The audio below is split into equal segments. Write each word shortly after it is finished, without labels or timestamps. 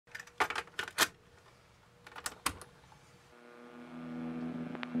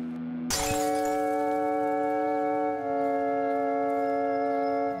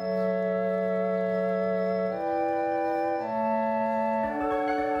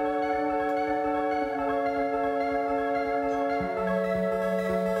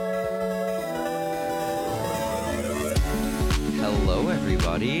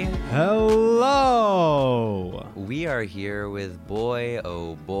everybody. Hello! We are here with Boy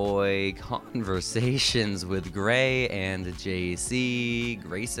Oh Boy Conversations with Gray and Jacy.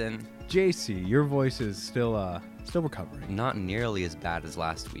 Greyson. Jacy, your voice is still recovering. Not nearly as bad as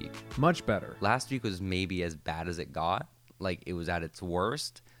last week. Much better. Last week was maybe as bad as it got. Like, it was at its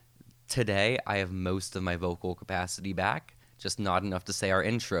worst. Today, I have most of my vocal capacity back. Just not enough to say our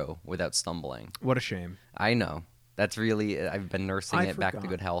intro without stumbling. What a shame. I know. That's really, I've been nursing it back to forgot.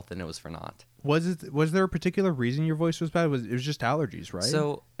 good health, and it was for naught. Was there a particular reason your voice was bad? It was just allergies, right?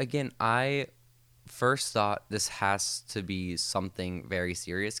 So, again, I first thought this has to be something very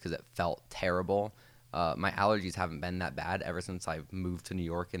serious because it felt terrible. My allergies haven't been that bad ever since I moved to New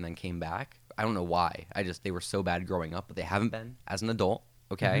York and then came back. I don't know why. They were so bad growing up, but they haven't been as an adult,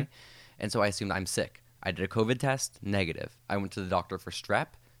 okay? Mm-hmm. And so I assumed I'm sick. I did a COVID test, negative. I went to the doctor for strep,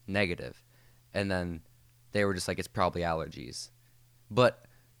 negative. And then they were just like, it's probably allergies. But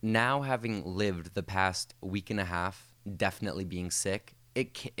now having lived the past week and a half, definitely being sick,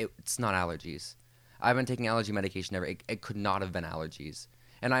 it's not allergies. I've been taking allergy medication ever. It could not have been allergies.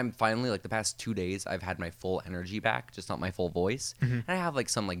 And I'm finally, like, the past 2 days, I've had my full energy back, just not my full voice. Mm-hmm. And I have, like,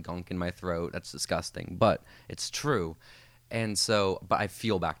 some, like, gunk in my throat. That's disgusting. But it's true. And so, but I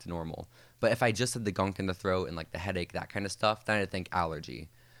feel back to normal. But if I just had the gunk in the throat and, like, the headache, that kind of stuff, then I'd think allergy.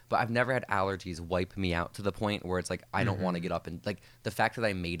 But I've never had allergies wipe me out to the point where it's like, I don't want to get up. And, like, the fact that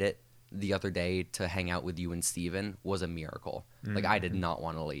I made it the other day to hang out with you and Steven was a miracle. Mm-hmm. Like, I did not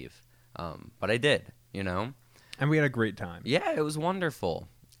want to leave. But I did, you know? And we had a great time. Yeah, it was wonderful.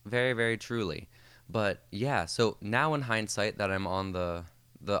 Very, very truly. But, yeah, so now in hindsight that I'm on the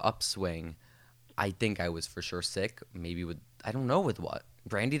upswing, I think I was for sure sick. Maybe with, I don't know with what.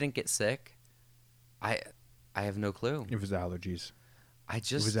 Brandy didn't get sick. I have no clue. It was allergies. It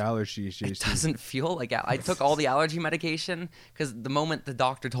was allergies. It doesn't feel like I took all the allergy medication because the moment the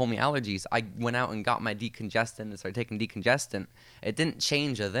doctor told me allergies, I went out and got my decongestant and started taking decongestant. It didn't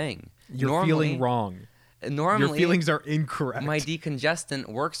change a thing. You're feeling wrong. Normally, your feelings are incorrect. My decongestant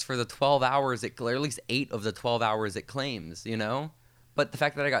works for the 12 hours, or at least 8 of the 12 hours it claims, you know? But the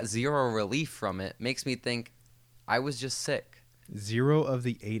fact that I got zero relief from it makes me think I was just sick. 0 of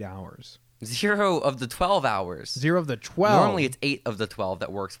the 8 hours. 0 of the 12 hours. 0 of the 12? Normally it's 8 of the 12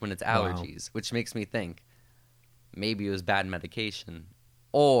 that works when it's allergies, which makes me think maybe it was bad medication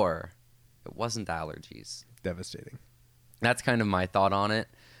or it wasn't allergies. Devastating. That's kind of my thought on it,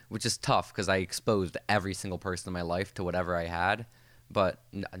 which is tough because I exposed every single person in my life to whatever I had, but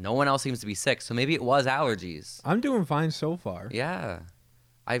no one else seems to be sick, so maybe it was allergies. I'm doing fine so far. Yeah.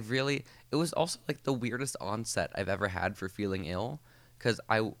 It was also like the weirdest onset I've ever had for feeling ill because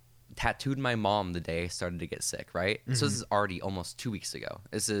I tattooed my mom the day I started to get sick, right? Mm-hmm. So this is already almost 2 weeks ago.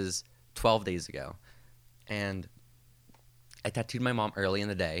 This is 12 days ago. And I tattooed my mom early in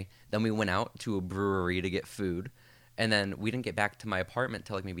the day. Then we went out to a brewery to get food. And then we didn't get back to my apartment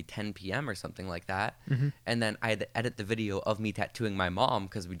till like maybe 10 p.m. or something like that. Mm-hmm. And then I had to edit the video of me tattooing my mom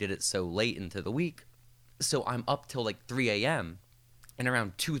because we did it so late into the week. So I'm up till like 3 a.m. And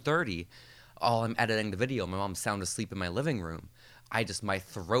around 2:30, I'm editing the video. My mom's sound asleep in my living room. My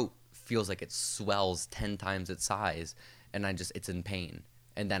throat feels like it swells 10 times its size. And it's in pain.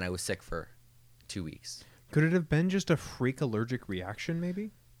 And then I was sick for 2 weeks. Could it have been just a freak allergic reaction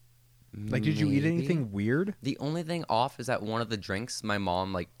maybe? Like, did you eat anything weird? The only thing off is that one of the drinks my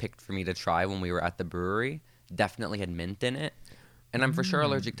mom, like, picked for me to try when we were at the brewery definitely had mint in it. And I'm for sure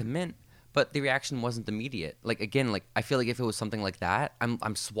allergic to mint, but the reaction wasn't immediate. Like, again, like, I feel like if it was something like that,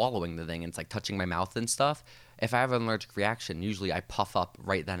 I'm swallowing the thing and it's, like, touching my mouth and stuff. If I have an allergic reaction, usually I puff up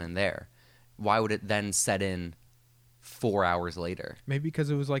right then and there. Why would it then set in 4 hours later? Maybe because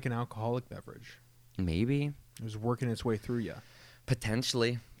it was like an alcoholic beverage. Maybe. It was working its way through you.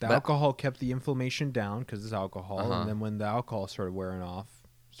 Potentially. The alcohol kept the inflammation down because it's alcohol, and then when the alcohol started wearing off,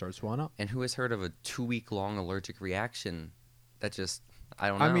 it started swelling up. And who has heard of a 2-week-long allergic reaction? That just, I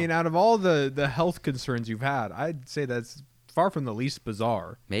don't know. I mean, out of all the health concerns you've had, I'd say that's far from the least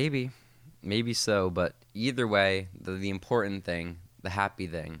bizarre. Maybe so, but either way, the important thing, the happy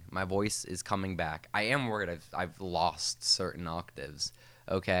thing, my voice is coming back. I am worried I've lost certain octaves,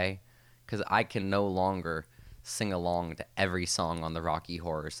 okay? Because I can no longer sing along to every song on the Rocky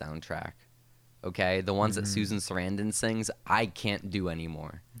Horror soundtrack. Okay? The ones that Susan Sarandon sings, I can't do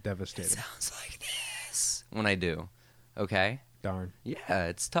anymore. Devastating. It sounds like this when I do. Okay? Darn. Yeah,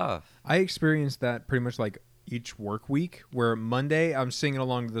 it's tough. I experienced that pretty much like each work week, where Monday I'm singing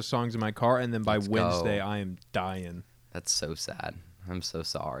along to the songs in my car, and then by Wednesday I am dying. That's so sad. I'm so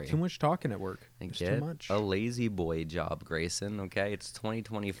sorry. Too much talking at work. And It's get too much. a lazy boy job, Greyson, okay? It's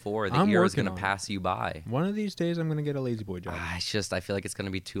 2024. The I'm year is working going to on pass you by. One of these days, I'm going to get a lazy boy job. I feel like it's going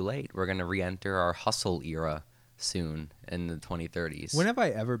to be too late. We're going to re-enter our hustle era soon in the 2030s. When have I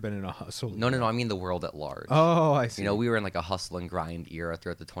ever been in a hustle? No, I mean the world at large. Oh, I see. You know, we were in like a hustle and grind era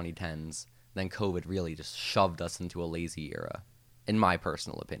throughout the 2010s. Then COVID really just shoved us into a lazy era, in my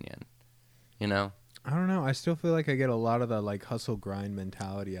personal opinion. You know? I don't know. I still feel like I get a lot of the like hustle grind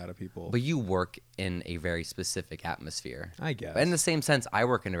mentality out of people. But you work in a very specific atmosphere. I guess. In the same sense, I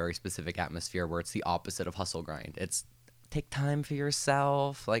work in a very specific atmosphere where it's the opposite of hustle grind. It's take time for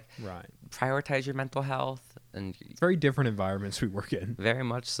yourself, like right. Prioritize your mental health. And very different environments we work in. Very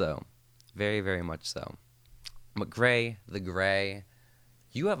much so. Very, very much so. But Gray,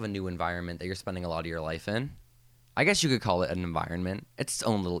 you have a new environment that you're spending a lot of your life in. I guess you could call it an environment. It's its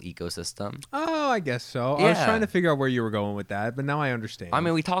own little ecosystem. Oh, I guess so. Yeah. I was trying to figure out where you were going with that, but now I understand. I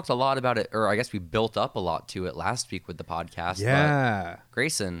mean, we talked a lot about it, or I guess we built up a lot to it last week with the podcast. Yeah. But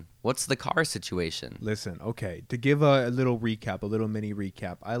Greyson, what's the car situation? Listen, okay, to give a little recap, a little mini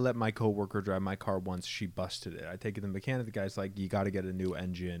recap, I let my coworker drive my car once. She busted it. I take it to the mechanic. The guy's like, you got to get a new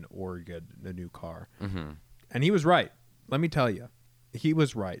engine or get a new car. Mm-hmm. And he was right. Let me tell you. He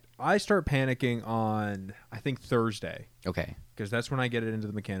was right. I start panicking on, I think, Thursday. Okay. Because that's when I get it into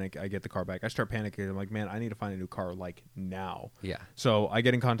the mechanic. I get the car back. I start panicking. I'm like, man, I need to find a new car, like, now. Yeah. So I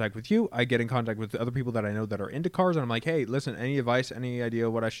get in contact with you. I get in contact with other people that I know that are into cars. And I'm like, hey, listen, any advice, any idea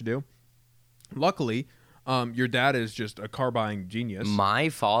what I should do? Luckily, your dad is just a car buying genius. My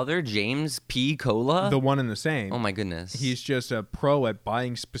father, James P. Cola? The one and the same. Oh, my goodness. He's just a pro at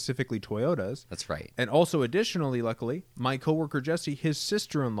buying specifically Toyotas. That's right. And also, additionally, luckily, my coworker Jacy, his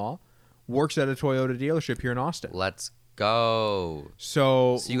sister-in-law, works at a Toyota dealership here in Austin. Let's go.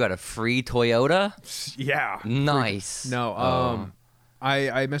 So you got a free Toyota? Yeah. Nice. No.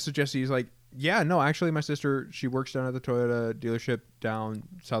 I messaged Jacy. He's like, yeah, no, actually, my sister, she works down at the Toyota dealership down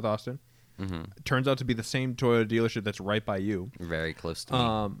South Austin. Mm-hmm. Turns out to be the same Toyota dealership that's right by you. Very close to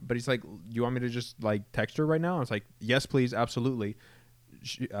me. But he's like, you want me to just like text her right now? I was like, yes, please, absolutely.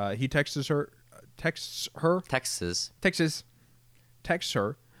 He texts her.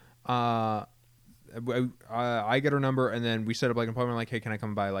 I get her number, and then we set up like an appointment. Like, hey, can I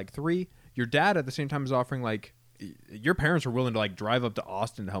come by like 3? Your dad at the same time is offering like, your parents are willing to like drive up to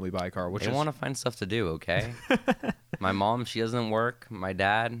Austin to help me buy a car. Which they want to find stuff to do, okay? My mom, she doesn't work. My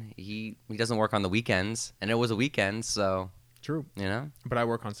dad, he doesn't work on the weekends, and it was a weekend, so true. You know, but I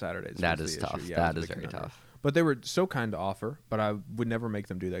work on Saturdays. That is tough. Yeah, that is very tough. But they were so kind to offer, but I would never make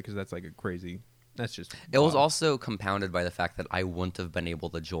them do that because that's like a crazy. That's just. It was also compounded by the fact that I wouldn't have been able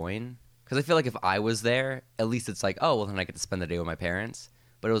to join because I feel like if I was there, at least it's like, oh, well, then I get to spend the day with my parents.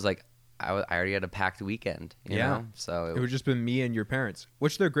 But it was like I already had a packed weekend, you know? So it would just been me and your parents,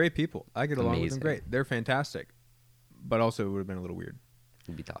 which they're great people. I get along with them great. They're fantastic. But also it would have been a little weird.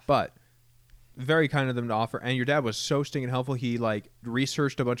 It'd be tough. But very kind of them to offer. And your dad was so stinking helpful. He like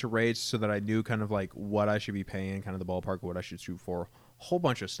researched a bunch of rates so that I knew kind of like what I should be paying, kind of the ballpark of what I should shoot for. A whole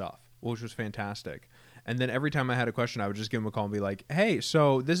bunch of stuff, which was fantastic. And then every time I had a question, I would just give him a call and be like, hey,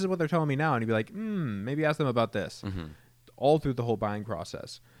 so this is what they're telling me now. And he'd be like, maybe ask them about this. Mm-hmm. All through the whole buying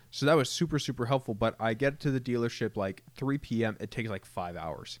process. So that was super, super helpful. But I get to the dealership like 3 p.m. It takes like 5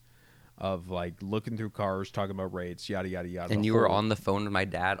 hours of like looking through cars, talking about rates, yada, yada, yada. And you were on the phone with my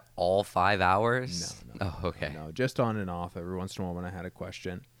dad all 5 hours? No. Oh, okay. No, just on and off every once in a while when I had a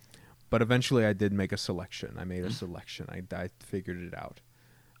question. But eventually I did make a selection. I made a selection. I figured it out.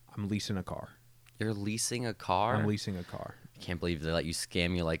 I'm leasing a car. You're leasing a car? I'm leasing a car. I can't believe they let you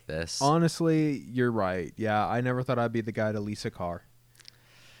scam you like this. Honestly, you're right. Yeah, I never thought I'd be the guy to lease a car.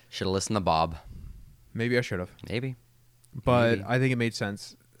 Should have listened to Bob. Maybe I should have. Maybe. But I think it made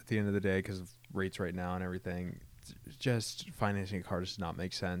sense at the end of the day because of rates right now and everything. Just financing a car does not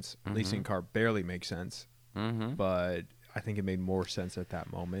make sense. Mm-hmm. Leasing a car barely makes sense. Mm-hmm. But I think it made more sense at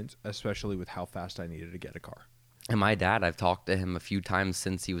that moment, especially with how fast I needed to get a car. And my dad, I've talked to him a few times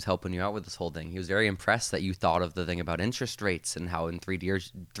since he was helping you out with this whole thing. He was very impressed that you thought of the thing about interest rates and how in 3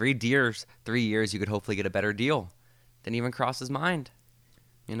 years you could hopefully get a better deal. Didn't even cross his mind.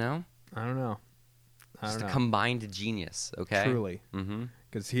 You know? I don't know. Just a combined genius, okay? Truly.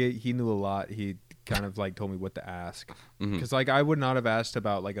 Because he knew a lot. He kind of like told me what to ask. Because like I would not have asked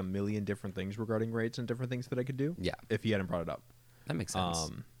about like a million different things regarding rates and different things that I could do. Yeah. If he hadn't brought it up. That makes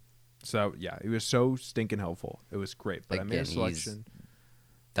sense. So yeah, it was so stinking helpful. It was great. But I made a selection.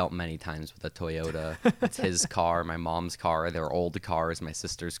 Dealt many times with a Toyota. It's his car, my mom's car, their old cars, my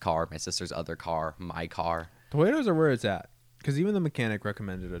sister's car, my sister's other car, my car. Toyotas are where it's at. Because even the mechanic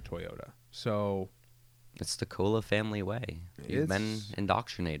recommended a Toyota. So It's the Cola family way. You've been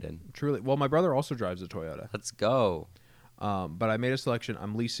indoctrinated. Truly. Well, my brother also drives a Toyota. Let's go. But I made a selection.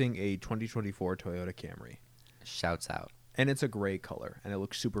 I'm leasing a 2024 Toyota Camry. Shouts out. And it's a gray color, and it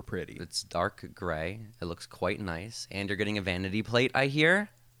looks super pretty. It's dark gray. It looks quite nice. And you're getting a vanity plate, I hear?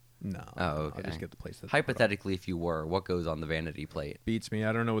 No. Oh, okay. I'll just get the place. Hypothetically, if you were, what goes on the vanity plate? Beats me.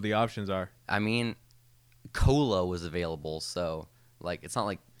 I don't know what the options are. I mean, Cola was available, so, like, it's not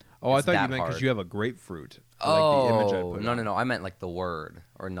like Oh, it's I thought that you meant because hard. you have a grapefruit. Oh, Like the image I put no, on. no, no. I meant, like, the word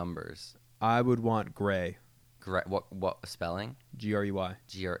or numbers. I would want gray. What spelling? Grey.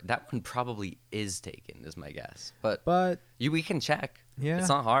 That one probably is taken, is my guess. But we can check. Yeah. It's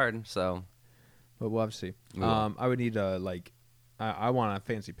not hard, so. But we'll have to see. We will. I would need I want a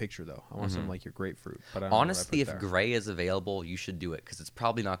fancy picture though. I want something like your grapefruit. But I don't Honestly, know if what I put there. gray is available, you should do it because it's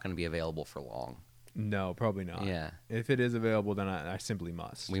probably not going to be available for long. No, probably not. Yeah. If it is available, then I simply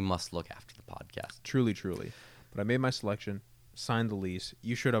must. We must look after the podcast. Truly, truly. But I made my selection, signed the lease.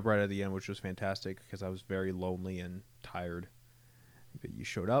 You showed up right at the end, which was fantastic because I was very lonely and tired. But you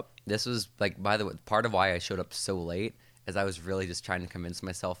showed up. This was, like, by the way, part of why I showed up so late is I was really just trying to convince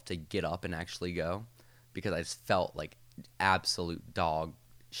myself to get up and actually go because I just felt like absolute dog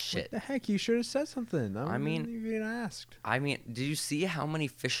shit. What the heck? You should have said something. I mean, you even asked. I mean, did you see how many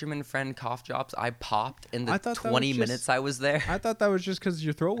fisherman friend cough drops I popped in the I thought that 20 was minutes I was there? I thought that was just because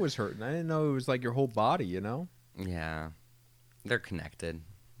your throat was hurting. I didn't know it was like your whole body, you know? Yeah. They're connected,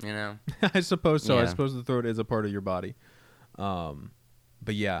 you know? I suppose so. I Yeah. suppose the throat is a part of your body.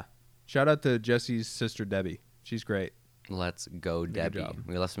 But yeah, shout out to Jesse's sister, Debbie. She's great. Let's go, Good Debbie. job.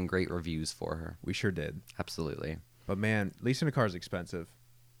 We left some great reviews for her. We sure did. Absolutely. But man, leasing a car is expensive.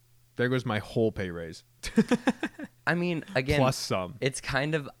 There goes my whole pay raise. I mean, again, Plus some. it's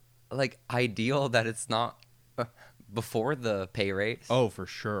kind of like ideal that it's not before the pay raise. Oh, for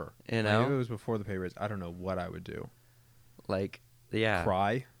sure. You Like, know? if it was before the pay raise, I don't know what I would do. Like, yeah.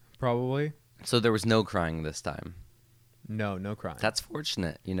 Cry, probably. So there was no crying this time. No crying. That's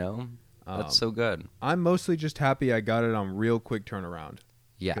fortunate, you know? That's Um, so good. I'm mostly just happy I got it on real quick turnaround.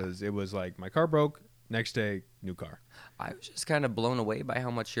 Yeah. Because it was like my car broke, next day, new car. I was just kind of blown away by how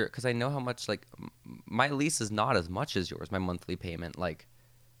much because I know how much, like, my lease is not as much as yours, my monthly payment. Like,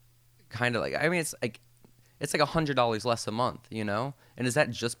 kind of like, I mean, it's like $100 less a month, you know? And is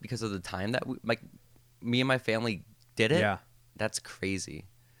that just because of the time that, me and my family did it? Yeah. That's crazy.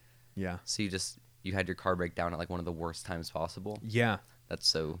 Yeah. So you had your car break down at, like, one of the worst times possible? Yeah. That's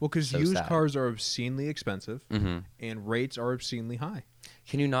so Well, because so used sad. cars are obscenely expensive Mm-hmm. and rates are obscenely high.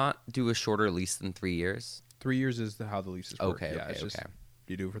 Can you not do a shorter lease than 3 years? 3 years is how the leases work. Okay, Yeah, okay, it's just okay.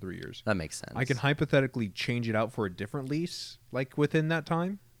 you do it for 3 years. That makes sense. I can hypothetically change it out for a different lease, like within that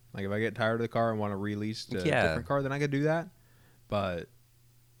time. Like if I get tired of the car and want to release to a different car, then I could do that. But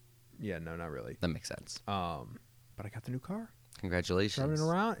yeah, no, not really. That makes sense. But I got the new car. Congratulations. Driving it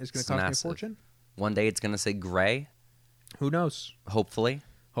around, it's going It's to cost massive. me a fortune. One day it's going to say gray, Who knows? hopefully,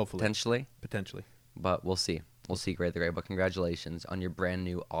 Hopefully, potentially. But we'll see. We'll see, Gray the Gray. But congratulations on your brand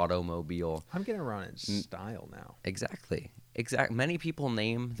new automobile. I'm getting around in style now. Exactly. Many people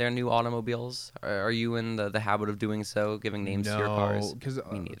name their new automobiles. Are you in the habit of doing so, giving names to your cars? because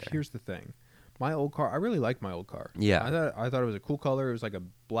Me neither. here's the thing. My old car, I really like my old car. Yeah. I thought it was a cool color. It was like a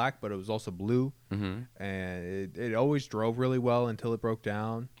black, but it was also blue. Mm-hmm. And it always drove really well until it broke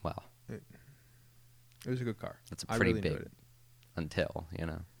down. Wow. It was a good car. That's a I pretty really enjoyed big it. until, you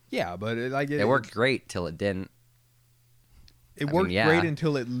know. Yeah, but It worked great till it didn't. It I worked mean, yeah. great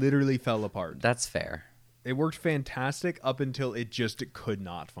until it literally fell apart. That's fair. It worked fantastic up until it could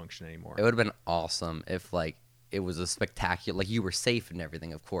not function anymore. It would have been awesome if, like, it was a spectacular, like, you were safe and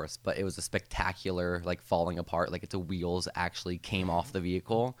everything, of course, but it was a spectacular, like, falling apart, like, its wheels actually came off the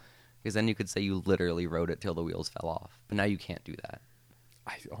vehicle, because then you could say you literally rode it till the wheels fell off. But now you can't do that.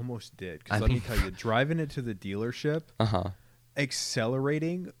 I almost did. Because let me tell you, driving it to the dealership,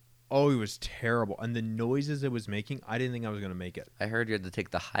 accelerating, it was terrible. And the noises it was making, I didn't think I was going to make it. I heard you had to take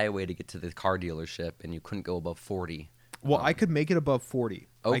the highway to get to the car dealership, and you couldn't go above 40. Well, I could make it above 40.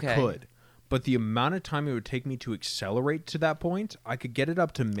 Okay. I could. But the amount of time it would take me to accelerate to that point, I could get it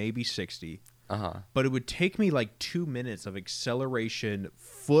up to maybe 60. But it would take me like 2 minutes of acceleration,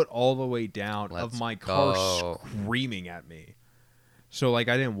 foot all the way down, of my car screaming at me. So, like,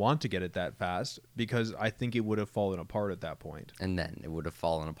 I didn't want to get it that fast because I think it would have fallen apart at that point. And then it would have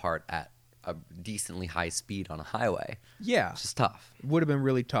fallen apart at a decently high speed on a highway. Yeah. It's just tough. Would have been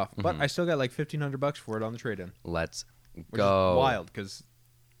really tough. But I still got like $1,500 for it on the trade-in. Let's Which go. is wild because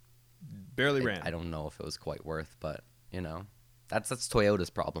barely ran. I don't know if it was quite worth, but, you know, that's Toyota's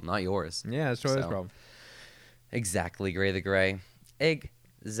problem, not yours. Yeah, it's Toyota's So, problem. Exactly, Gray the Gray.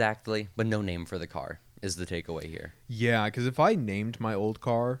 Exactly, but no name for the car. is the takeaway here. Yeah, because if I named my old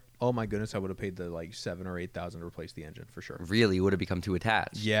car, oh my goodness, I would have paid the like 7,000 or 8,000 to replace the engine for sure. Really, you would have become too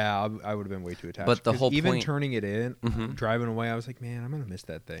attached. Yeah, I would have been way too attached. But the whole even point, turning it in, driving away, I was like, man, I'm gonna miss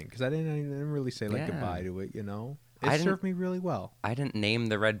that thing because I didn't really say like goodbye to it. You know, it served me really well. I didn't name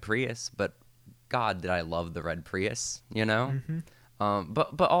the red Prius, but God, did I love the red Prius? You know,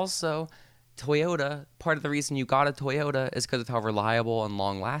 but also Toyota. Part of the reason you got a Toyota is because of how reliable and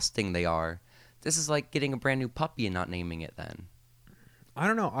long lasting they are. This is like getting a brand new puppy and not naming it then. I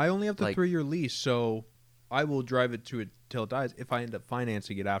don't know. I only have the 3-year lease, so I will drive it till it dies if I end up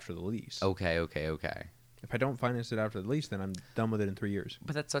financing it after the lease. Okay. If I don't finance it after the lease, then I'm done with it in 3 years.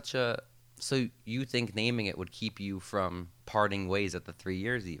 But that's such a... So you think naming it would keep you from parting ways at the 3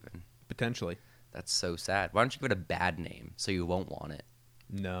 years even? Potentially. That's so sad. Why don't you give it a bad name so you won't want it?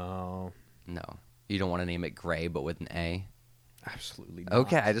 No. You don't want to name it Gray, but with an A? Absolutely not.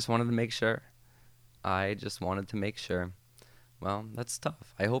 Okay, I just wanted to make sure. Well, that's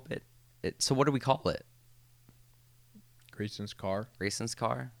tough. I hope it. So what do we call it? Greyson's car. Greyson's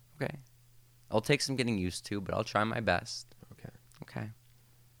car? Okay. I'll take some getting used to, but I'll try my best. Okay.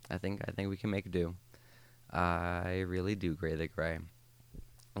 I think we can make do. I really do, Gray the Gray.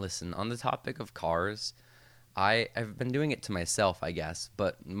 Listen, on the topic of cars, I've been doing it to myself, I guess,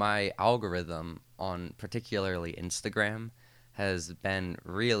 but my algorithm on particularly Instagram has been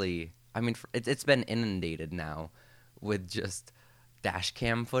really... I mean, it's been inundated now with just dash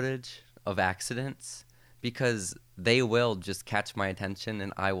cam footage of accidents because they will just catch my attention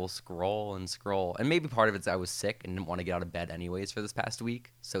and I will scroll and scroll. And maybe part of it's I was sick and didn't want to get out of bed anyways for this past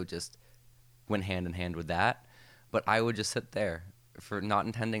week, so just went hand in hand with that. But I would just sit there for not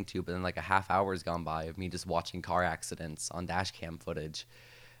intending to, but then like a half hour's gone by of me just watching car accidents on dash cam footage.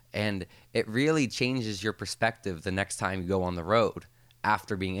 And it really changes your perspective the next time you go on the road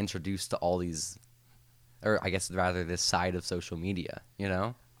after being introduced to all these, or I guess rather this side of social media, you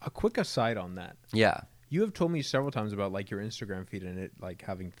know? A quick aside on that. Yeah. You have told me several times about like your Instagram feed and it like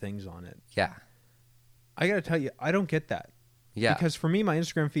having things on it. Yeah. I got to tell you, I don't get that. Yeah. Because for me, my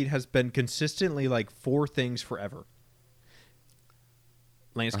Instagram feed has been consistently like 4 things forever.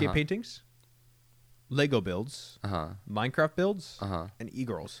 Landscape paintings, Lego builds, Minecraft builds, and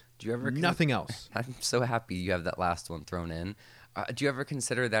e-girls. Do you ever... Nothing else. I'm so happy you have that last one thrown in. Do you ever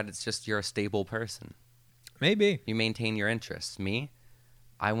consider that it's just you're a stable person? Maybe. You maintain your interests. Me,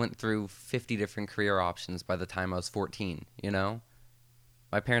 I went through 50 different career options by the time I was 14, you know?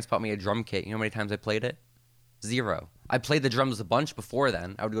 My parents bought me a drum kit. You know how many times I played it? 0. I played the drums a bunch before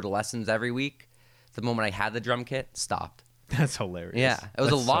then. I would go to lessons every week. The moment I had the drum kit, stopped. That's hilarious. Yeah, it was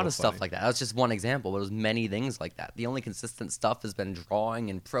That's a lot so of stuff funny. like that. That was just one example, but it was many things like that. The only consistent stuff has been drawing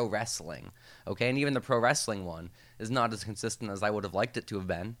and pro wrestling, okay? And even the pro wrestling one is not as consistent as I would have liked it to have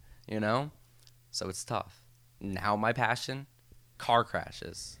been, you know? So it's tough. Now my passion, car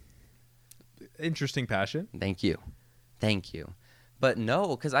crashes. Interesting passion. Thank you. But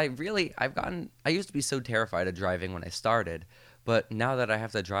no, because I used to be so terrified of driving when I started, but now that I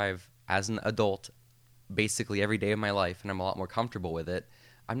have to drive as an adult basically every day of my life and I'm a lot more comfortable with it,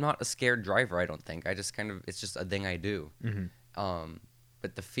 I'm not a scared driver, I don't think. I just it's just a thing I do.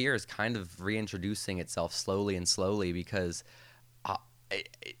 But the fear is kind of reintroducing itself slowly because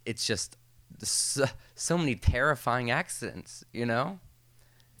it's just so many terrifying accidents, you know?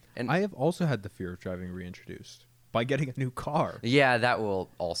 And I have also had the fear of driving reintroduced by getting a new car. Yeah, that will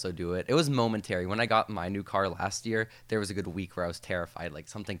also do it. It was momentary. When I got my new car last year, there was a good week where I was terrified. Like,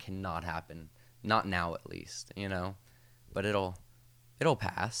 something cannot happen. Not now, at least, you know? But it'll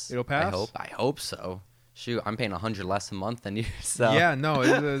pass. It'll pass? I hope so. Shoot, I'm paying $100 less a month than you, so... Yeah, no,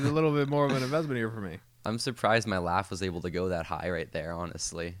 it's a little bit more of an investment here for me. I'm surprised my laugh was able to go that high right there,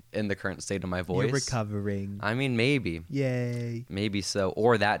 honestly, in the current state of my voice. You're recovering. I mean, maybe. Yay. Maybe so.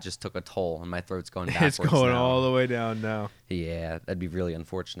 Or that just took a toll and my throat's going backwards It's going now. all the way down now. Yeah, that'd be really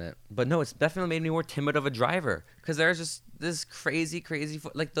unfortunate. But no, it's definitely made me more timid of a driver because there's just this crazy...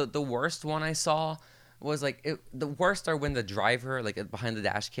 Like, the worst one I saw was, like... the worst are when the driver, like, behind the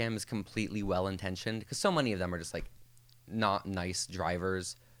dash cam is completely well-intentioned because so many of them are just, like, not nice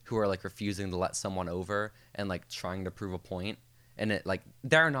drivers who are like refusing to let someone over and like trying to prove a point, and it like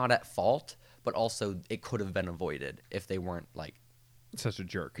they're not at fault, but also it could have been avoided if they weren't like such a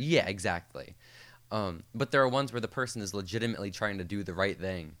jerk. Yeah, exactly. But there are ones where the person is legitimately trying to do the right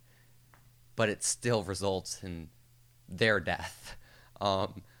thing, but it still results in their death.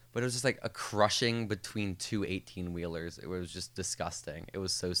 But it was just like a crushing between two 18-wheelers. It was just disgusting. It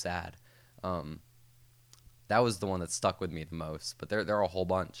was so sad. That was the one that stuck with me the most. But there are a whole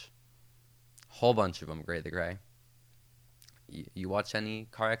bunch. Of them, Gray the Gray. You watch any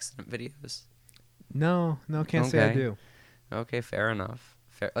car accident videos? No, can't say I Okay. do. Okay, fair enough.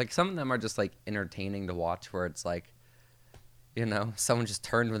 Fair. Like some of them are just like entertaining to watch, where it's like, someone just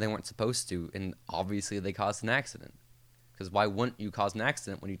turned when they weren't supposed to, and obviously they caused an accident. Because why wouldn't you cause an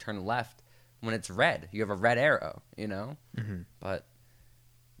accident when you turn left when it's red? You have a red arrow, Mm-hmm. But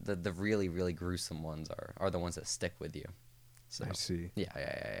the really, really gruesome ones are the ones that stick with you. So I see.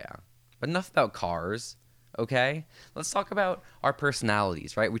 yeah. But enough about cars, okay? Let's talk about our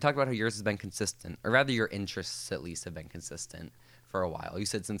personalities, right? We talked about how yours has been consistent, or rather your interests at least have been consistent for a while. You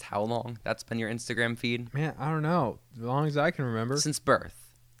said since how long that's been your Instagram feed? Man, I don't know. As long as I can remember. Since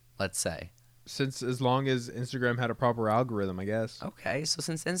birth, let's say. Since as long as Instagram had a proper algorithm, I guess. Okay, so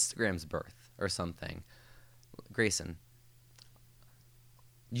since Instagram's birth or something. Greyson,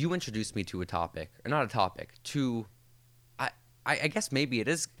 you introduced me to a topic, or not a topic, to, I guess maybe it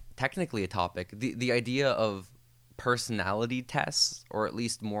is technically a topic, the idea of personality tests, or at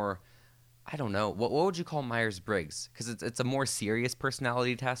least more, I don't know, what would you call Myers-Briggs? Because it's a more serious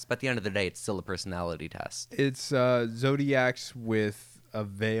personality test, but at the end of the day, it's still a personality test. It's zodiacs with a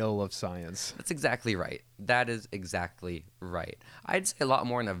veil of science. That's exactly right. That is exactly right. I'd say a lot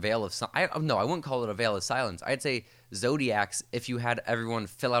more in a veil of no, I wouldn't call it a veil of silence. I'd say zodiacs if you had everyone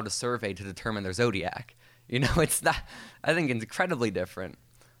fill out a survey to determine their zodiac. It's not, I think it's incredibly different.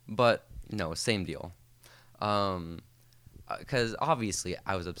 But, no, same deal. Because obviously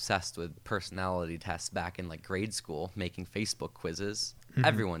I was obsessed with personality tests back in like grade school, making Facebook quizzes. Mm-hmm.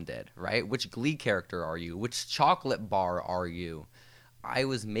 Everyone did, right? Which Glee character are you? Which chocolate bar are you? I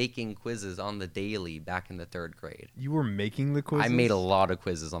was making quizzes on the daily back in the 3rd grade. You were making the quizzes? I made a lot of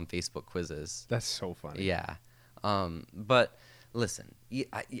quizzes on Facebook quizzes. That's so funny. Yeah. But listen,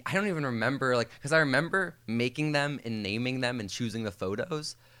 I don't even remember, because I remember making them and naming them and choosing the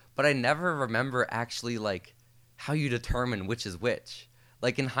photos, but I never remember actually, how you determine which is which.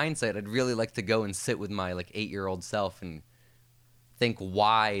 In hindsight, I'd really like to go and sit with my, 8-year-old self and think,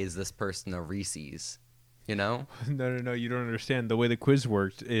 why is this person a Reese's? No, you don't understand. The way the quiz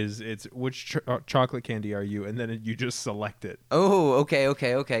worked is it's which chocolate candy are you, and then you just select it. Oh, okay,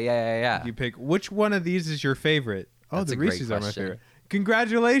 yeah. You pick which one of these is your favorite. Oh, That's the a great Reese's are my question. favorite.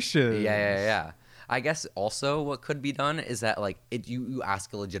 Congratulations. Yeah. I guess also what could be done is that you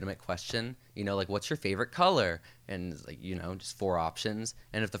ask a legitimate question, what's your favorite color? And it's just 4 options.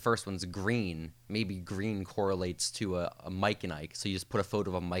 And if the first one's green, maybe green correlates to a Mike and Ike. So you just put a photo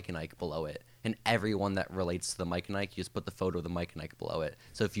of a Mike and Ike below it. And everyone that relates to the Mike and Ike, you just put the photo of the Mike and Ike below it.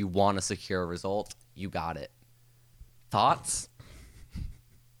 So if you want a secure result, you got it. Thoughts?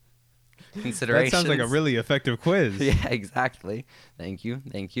 Considerations? That sounds like a really effective quiz. Yeah, exactly. Thank you.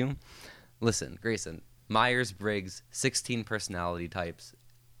 Listen, Greyson, Myers-Briggs, 16 personality types.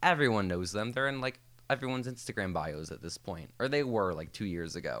 Everyone knows them. They're in everyone's Instagram bios at this point. Or they were 2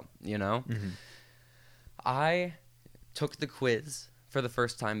 years ago, Mm-hmm. I took the quiz for the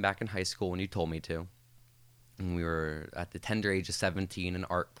first time back in high school when you told me to. And we were at the tender age of 17 in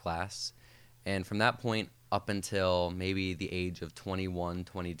art class. And from that point up until maybe the age of 21,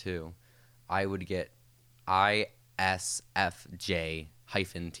 22, I would get ISFJ-T,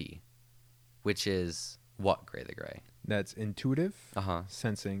 which is what, Gray the Gray? That's intuitive, Uh-huh.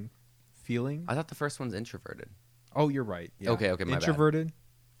 sensing, feeling. I thought the first one's introverted. Oh, you're right. Yeah. Okay, my bad. Introverted,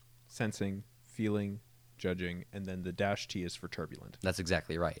 sensing, feeling, judging, and then the -T is for turbulent. That's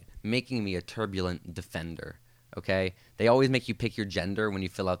exactly right. Making me a turbulent defender, okay? They always make you pick your gender when you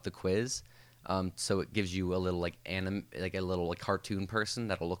fill out the quiz, so it gives you a little, a little cartoon person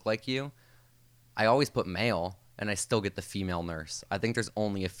that'll look like you. I always put male, and I still get the female nurse. I think there's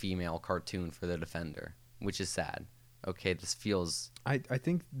only a female cartoon for the defender, which is sad. Okay, this feels... I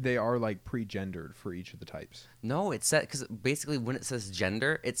think they are pre-gendered for each of the types. No, it said, because basically when it says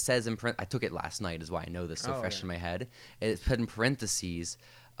gender, it says in I took it last night, is why I know this so fresh in my head. It's put in parentheses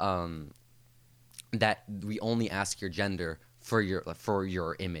that we only ask your gender for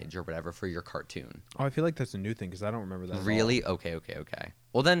your image or whatever, for your cartoon. Oh, I feel like that's a new thing because I don't remember that. Really? Okay.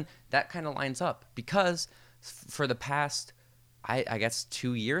 Well, then that kind of lines up because for the past, I guess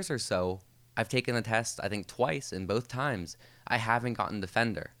 2 years or so, I've taken the test, I think twice, and both times I haven't gotten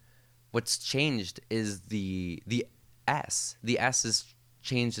defender. What's changed is the S. The S is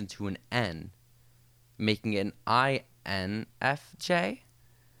changed into an N, making it an INFJ.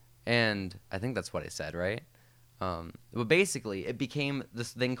 And I think that's what I said, right? But basically, it became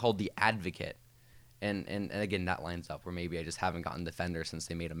this thing called the advocate. And again, that lines up where maybe I just haven't gotten defender since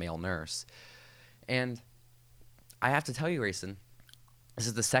they made a male nurse. And I have to tell you, Greyson, this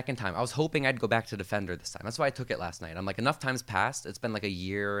is the second time. I was hoping I'd go back to defender this time. That's why I took it last night. I'm enough time's passed. It's been a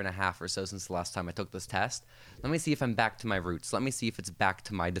year and a half or so since the last time I took this test. Let me see if I'm back to my roots. Let me see if it's back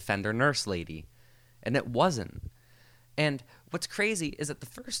to my defender nurse lady. And it wasn't. And what's crazy is that the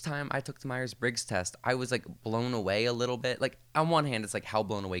first time I took the Myers-Briggs test, I was like blown away a little bit. Like on one hand, it's like how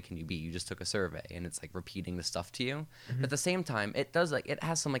blown away can you be? You just took a survey and it's like repeating the stuff to you. But at the same time, it does like it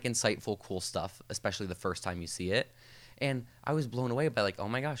has some like insightful, cool stuff, especially the first time you see it. And I was blown away by like, oh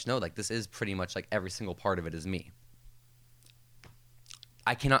my gosh, no, like this is pretty much like every single part of it is me.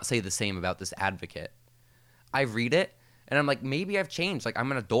 I cannot say the same about this advocate. I read it and I'm like, maybe I've changed. Like I'm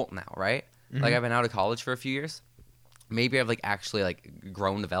an adult now, right? Like I've been out of college for a few years. Maybe I've like actually like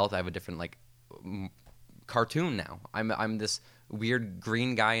grown, developed. I have a different like cartoon now. I'm this weird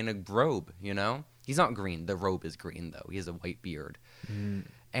green guy in a robe, you know? He's not green. The robe is green though. He has a white beard.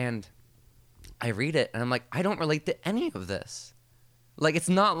 And I read it and I'm like, I don't relate to any of this. Like it's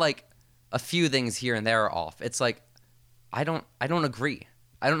not like a few things here and there are off. It's like I don't agree.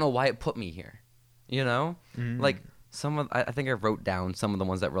 I don't know why it put me here. You know? Like I think I wrote down some of the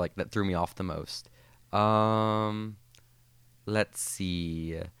ones that were like that threw me off the most. Let's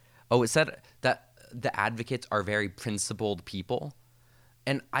see. Oh, it said that the advocates are very principled people.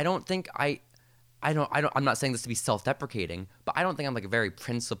 And I don't think I'm not saying this to be self-deprecating, but I don't think I'm like a very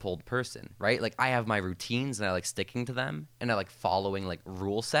principled person, right? Like I have my routines and I like sticking to them and I like following like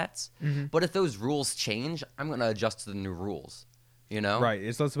rule sets. But if those rules change, I'm going to adjust to the new rules, you know? Right.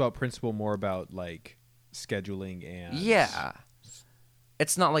 It's less about principle, more about like scheduling and yeah.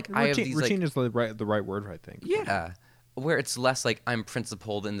 It's not like I have these routine like, is the right word, I think. yeah. Where it's less like I'm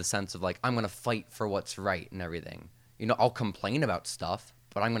principled in the sense of like I'm going to fight for what's right and everything. You know, I'll complain about stuff,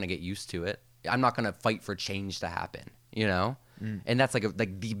 but I'm going to get used to it. I'm not going to fight for change to happen, you know? And that's like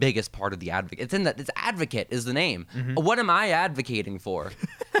like the biggest part of the advocate. It's in that it's advocate is the name. What am I advocating for?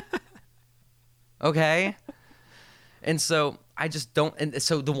 Okay? And so I just don't and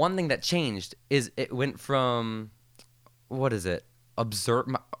so the one thing that changed is it went from what is it?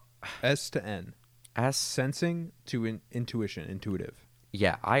 S to N. S Sensing to intuition, intuitive.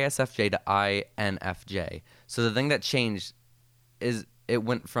 Yeah, ISFJ to INFJ. So the thing that changed is it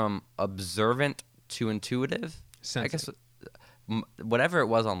went from observant to intuitive. Sensing. I guess whatever it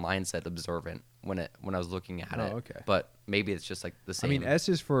was online said observant when I was looking at it. Okay. But maybe it's just like the same. I mean, S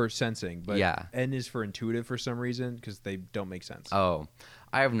is for sensing, but yeah. N is for intuitive for some reason because they don't make sense. Oh,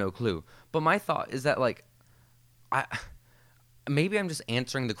 I have no clue. But my thought is that like maybe I'm just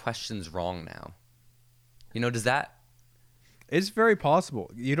answering the questions wrong now. You know, does that... It's very possible.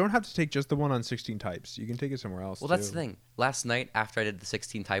 You don't have to take just the one on 16 types. You can take it somewhere else, Well, that's the thing. Last night, after I did the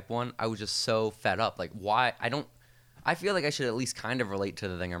 16 type one, I was just so fed up. Like, why? I feel like I should at least kind of relate to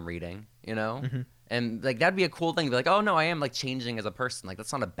the thing I'm reading, you know? And, like, that'd be a cool thing to be like, oh, no, I am, like, changing as a person. Like,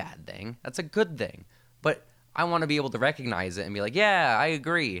 that's not a bad thing. That's a good thing. But I want to be able to recognize it and be like, yeah, I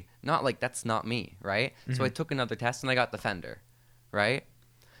agree. Not like, that's not me, right? So I took another test and I got Defender, right?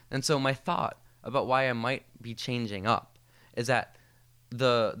 And so my thought about why I might be changing up is that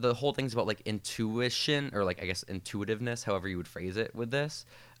the whole thing's about like intuition or like I guess intuitiveness, however you would phrase it with this,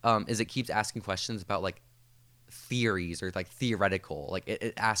 is it keeps asking questions about like theories or like theoretical, like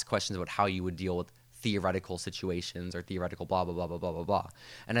it asks questions about how you would deal with theoretical situations or theoretical blah blah blah blah blah blah blah.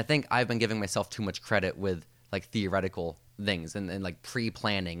 And I think I've been giving myself too much credit with like theoretical things and like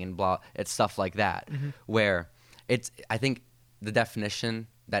pre-planning and blah, it's stuff like that where I think the definition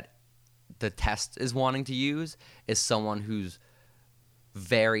that the test is wanting to use is someone who's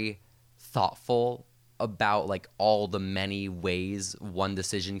very thoughtful about like all the many ways one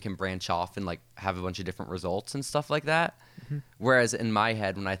decision can branch off and like have a bunch of different results and stuff like that. Whereas in my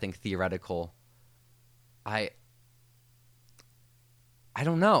head, when I think theoretical, I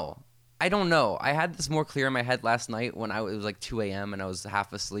don't know. I had this more clear in my head last night when it was like 2 a.m. and I was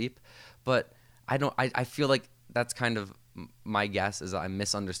half asleep, but I feel like that's kind of my guess is I'm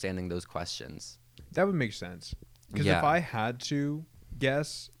misunderstanding those questions. That would make sense. Because if I had to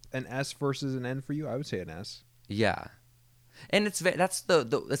guess an S versus an N for you, I would say an S. Yeah. And that's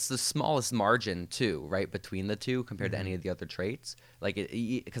the smallest margin too, right, between the two compared to any of the other traits. Like,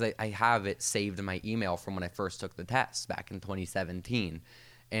 because I have it saved in my email from when I first took the test back in 2017,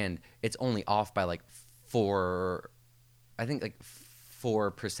 and it's only off by like 4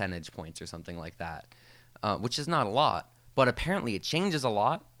 percentage points or something like that, which is not a lot. But apparently it changes a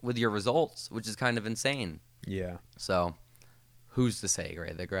lot with your results, which is kind of insane. Yeah. So, who's to say,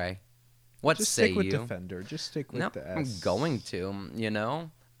 Gray? What Just say stick with you? Defender. Just stick with the S. I'm going to, you know?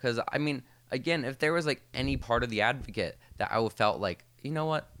 Because, I mean, again, if there was, like, any part of the advocate that I felt like, you know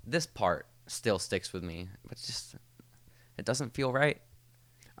what? This part still sticks with me. But just, it doesn't feel right.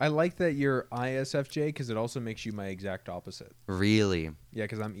 I like that you're ISFJ because it also makes you my exact opposite. Really? Yeah,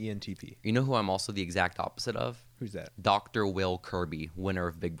 because I'm ENTP. You know who I'm also the exact opposite of? Who's that? Dr. Will Kirby, winner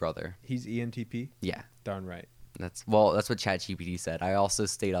of Big Brother. He's ENTP? Yeah. Darn right. That's what ChatGPT said. I also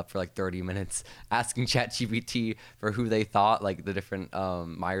stayed up for like 30 minutes asking ChatGPT for who they thought like the different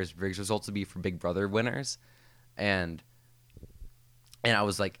Myers-Briggs results would be for Big Brother winners, and I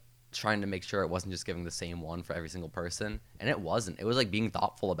was like trying to make sure it wasn't just giving the same one for every single person, and it wasn't. It was like being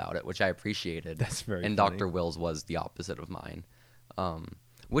thoughtful about it, which I appreciated. That's very and funny. Dr. Will's was the opposite of mine,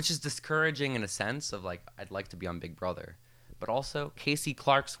 which is discouraging in a sense of like I'd like to be on Big Brother, but also Casey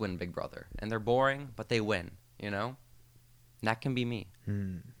Clark's win Big Brother, and they're boring, but they win. You know, and that can be me.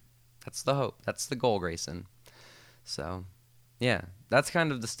 That's the hope. That's the goal, Greyson. So, yeah, that's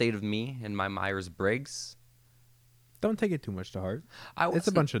kind of the state of me and my Myers-Briggs. Don't take it too much to heart. It's It's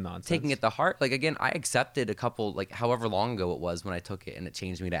a bunch of nonsense. Taking it to heart. Like, again, I accepted a couple, like, however long ago it was when I took it, and it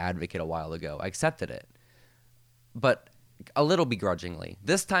changed me to advocate a while ago. I accepted it. But a little begrudgingly.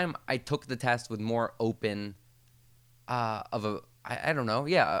 This time, I took the test with more open, I don't know,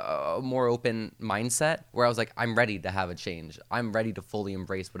 a more open mindset where I was like, I'm ready to have a change. I'm ready to fully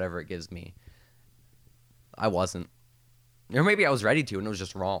embrace whatever it gives me. I wasn't. Or maybe I was ready to, and it was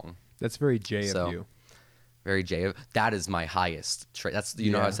just wrong. That's very J of you. Very J. That is my highest trait. That's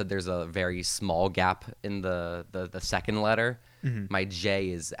know how I said there's a very small gap in the second letter. Mm-hmm. My J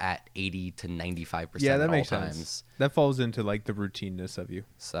is at 80 to 95%. Yeah, that makes times. sense. That falls into like the routineness of you.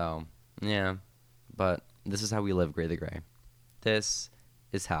 So yeah, but this is how we live, Gray the Gray. This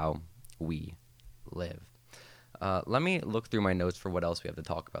is how we live. Let me look through my notes for what else we have to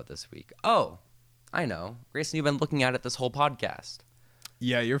talk about this week. Oh, I know. Grayson, you've been looking at it this whole podcast.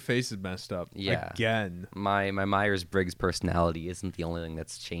 Yeah, your face is messed up. Yeah. Again. My Myers-Briggs personality isn't the only thing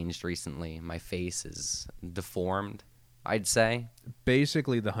that's changed recently. My face is deformed, I'd say.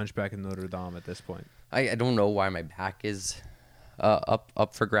 Basically the Hunchback of Notre Dame at this point. I don't know why my back is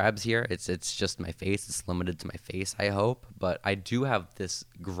up for grabs here. It's just my face. It's limited to my face, I hope. But I do have this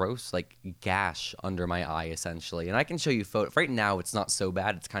gross like gash under my eye essentially, and I can show you photo. Right now, it's not so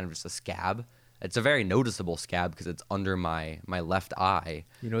bad. It's kind of just a scab. It's a very noticeable scab because it's under my left eye.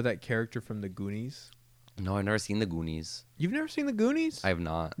 You know that character from the Goonies? No, I've never seen the Goonies. You've never seen the Goonies? I have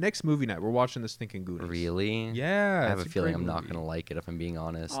not. Next movie night, we're watching this thinking Goonies. Really? Yeah. I have a feeling I'm not gonna like it if I'm being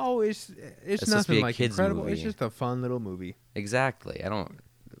honest. Oh, it's supposed to nothing be a like kid's incredible. movie. It's just a fun little movie. Exactly. I don't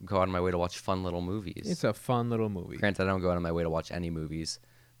go out of my way to watch fun little movies. It's a fun little movie. Granted, I don't go out of my way to watch any movies.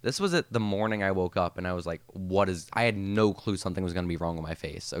 This was the morning I woke up and I was like, what is... I had no clue something was going to be wrong with my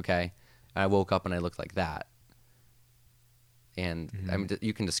face, okay? And I woke up and I looked like that. And I mean,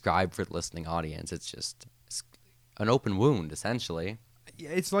 you can describe for the listening audience, it's just an open wound, essentially. Yeah,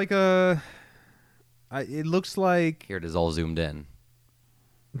 it's like it looks like... Here it is all zoomed in.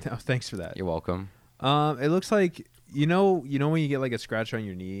 No, thanks for that. You're welcome. It looks like... You know when you get like a scratch on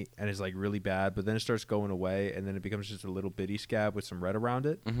your knee and it's like really bad, but then it starts going away and then it becomes just a little bitty scab with some red around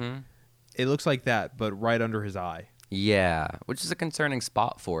it? Mm-hmm. It looks like that, but right under his eye. Yeah, which is a concerning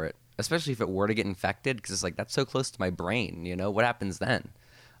spot for it, especially if it were to get infected, because it's like, that's so close to my brain, you know? What happens then?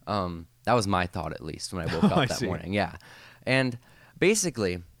 That was my thought, at least, when I woke up that morning. Yeah. And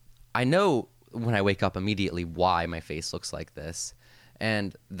basically, I know when I wake up immediately why my face looks like this,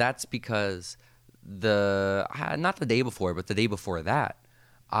 and that's because... not the day before, but the day before that,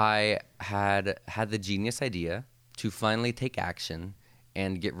 I had the genius idea to finally take action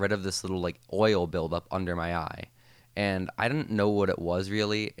and get rid of this little like oil buildup under my eye. And I didn't know what it was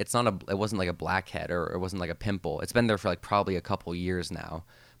really. It wasn't like a blackhead or it wasn't like a pimple. It's been there for like probably a couple years now,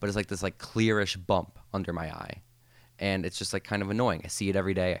 but it's like this like clearish bump under my eye. And it's just like kind of annoying. I see it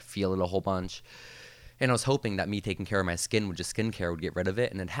every day. I feel it a whole bunch. And I was hoping that me taking care of my skin with just skincare would get rid of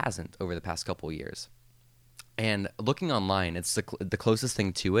it, and it hasn't over the past couple of years. And looking online, it's the closest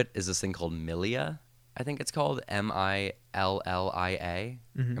thing to it is this thing called Milia. I think it's called Millia, or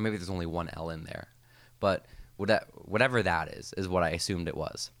maybe there's only one L in there. But whatever that is what I assumed it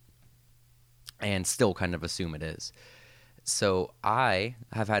was, and still kind of assume it is. So I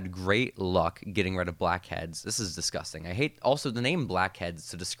have had great luck getting rid of blackheads. This is disgusting. I hate also the name blackheads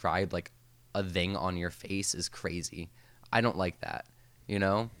to describe like a thing on your face is crazy. I don't like that, you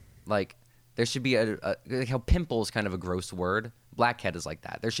know? Like, there should be like how pimple is kind of a gross word. Blackhead is like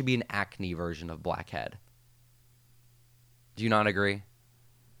that. There should be an acne version of blackhead. Do you not agree?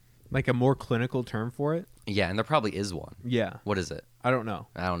 Like a more clinical term for it? Yeah, and there probably is one. Yeah. What is it? I don't know.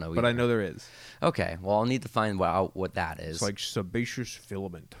 I don't know either. But I know there is. Okay, well, I'll need to find out what that is. It's like sebaceous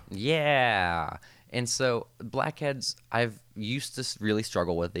filament. Yeah. And so blackheads, I've used to really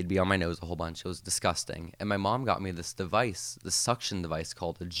struggle with. They'd be on my nose a whole bunch. It was disgusting. And my mom got me this device, this suction device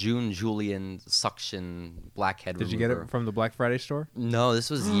called a June Julian suction blackhead remover. Did you get it from the Black Friday store? No, this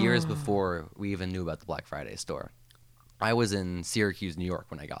was years before we even knew about the Black Friday store. I was in Syracuse, New York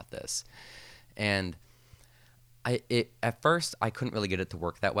when I got this. And at first I couldn't really get it to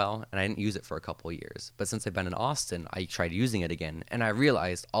work that well, and I didn't use it for a couple of years. But since I've been in Austin, I tried using it again, and I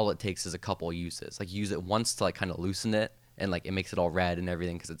realized all it takes is a couple of uses. Like, use it once to like kind of loosen it, and like it makes it all red and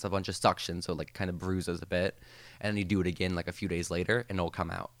everything because it's a bunch of suction, so it like kind of bruises a bit. And then you do it again like a few days later, and it'll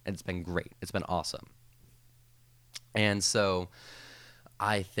come out. And it's been great. It's been awesome. And so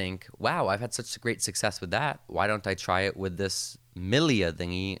I think, wow, I've had such great success with that. Why don't I try it with this Milia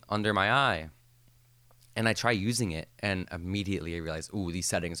thingy under my eye? And I try using it, and immediately I realize, ooh, these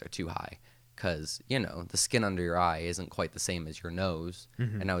settings are too high. Because, you know, the skin under your eye isn't quite the same as your nose.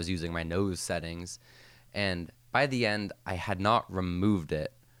 Mm-hmm. And I was using my nose settings. And by the end, I had not removed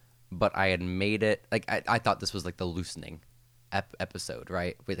it, but I had made it, like, I thought this was like the loosening episode,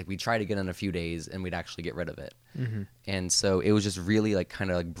 right? We'd try to get in a few days, and we'd actually get rid of it. Mm-hmm. And so it was just really, like,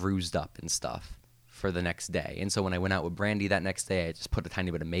 kind of, like, bruised up and stuff for the next day. And so when I went out with Brandy that next day, I just put a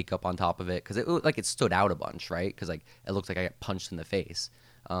tiny bit of makeup on top of it because it stood out a bunch, right? Because like it looked like I got punched in the face.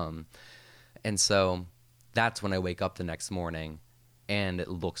 And so that's when I wake up the next morning and it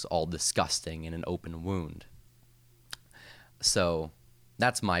looks all disgusting in an open wound. So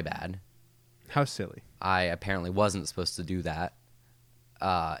that's my bad. How silly. I apparently wasn't supposed to do that.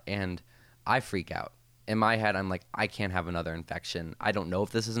 And I freak out. In my head, I'm like, I can't have another infection. I don't know if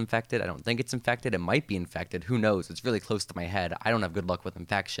this is infected. I don't think it's infected. It might be infected. Who knows? It's really close to my head. I don't have good luck with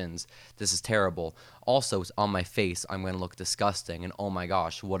infections. This is terrible. Also, it's on my face. I'm going to look disgusting. And oh my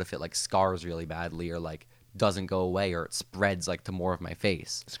gosh, what if it like scars really badly or like doesn't go away or it spreads like to more of my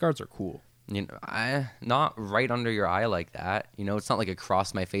face? Scars are cool. You know, not right under your eye like that. You know, it's not like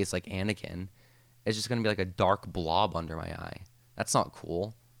across my face like Anakin. It's just going to be like a dark blob under my eye. That's not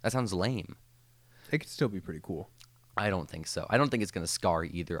cool. That sounds lame. It could still be pretty cool. I don't think so. I don't think it's going to scar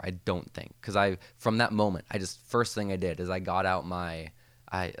either. I don't think. Because from that moment, first thing I did is I got out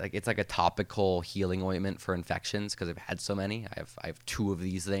it's like a topical healing ointment for infections because I've had so many. I have 2 of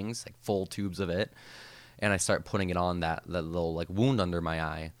these things, like full tubes of it. And I start putting it on that little like wound under my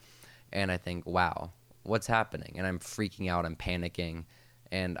eye. And I think, wow, what's happening? And I'm freaking out. I'm panicking.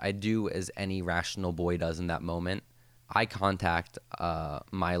 And I do as any rational boy does in that moment. I contact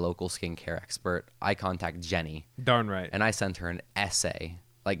my local skincare expert. I contact Jenny. Darn right. And I sent her an essay,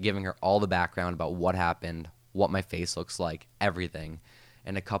 like giving her all the background about what happened, what my face looks like, everything.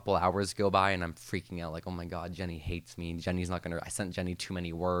 And a couple hours go by, and I'm freaking out like, oh, my God, Jenny hates me. Jenny's not going to – I sent Jenny too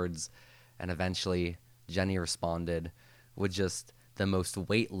many words. And eventually Jenny responded with just the most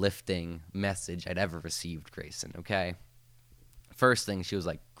weightlifting message I'd ever received, Greyson, okay? First thing, she was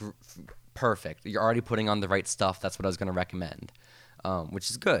like – perfect. You're already putting on the right stuff. That's what I was going to recommend, which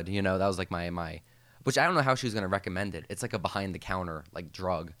is good. You know, that was like my which I don't know how she was going to recommend it. It's like a behind-the-counter like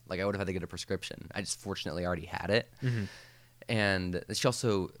drug. Like I would have had to get a prescription. I just fortunately already had it. Mm-hmm. And she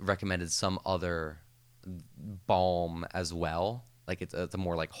also recommended some other balm as well. Like it's a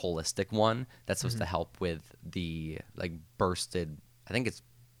more like holistic one that's supposed to help with the like burst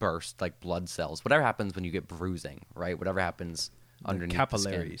like blood cells. Whatever happens when you get bruising, right? Whatever happens underneath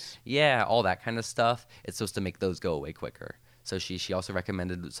capillaries. The skin. Yeah, all that kind of stuff. It's supposed to make those go away quicker. So she also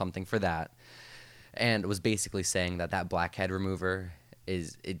recommended something for that, and was basically saying that blackhead remover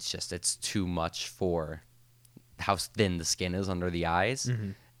it's too much for how thin the skin is under the eyes.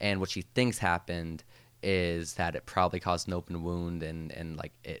 Mm-hmm. And what she thinks happened is that it probably caused an open wound and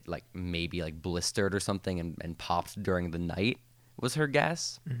like it like maybe like blistered or something and popped during the night was her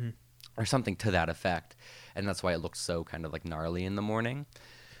guess. Mm-hmm. Or something to that effect. And that's why it looked so kind of like gnarly in the morning.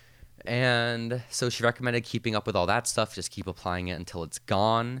 And so she recommended keeping up with all that stuff, just keep applying it until it's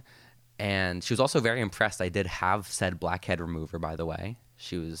gone. And she was also very impressed. I did have said blackhead remover, by the way.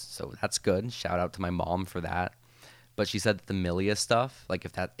 So that's good. Shout out to my mom for that. But she said that the Milia stuff, like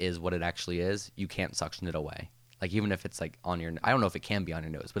if that is what it actually is, you can't suction it away. Like even if it's like on your, I don't know if it can be on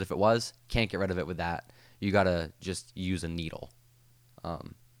your nose, but if it was, can't get rid of it with that. You got to just use a needle.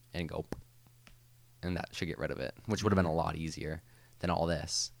 And go, and that should get rid of it, which would have been a lot easier than all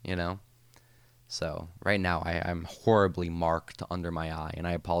this, you know? So right now I'm horribly marked under my eye, and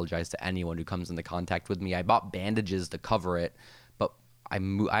I apologize to anyone who comes into contact with me. I bought bandages to cover it, but I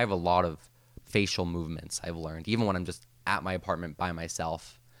have a lot of facial movements I've learned, even when I'm just at my apartment by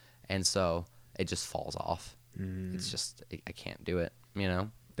myself, and so it just falls off. It's just, I can't do it, you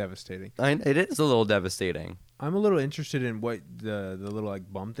know? Devastating. It is a little devastating. I'm a little interested in what the little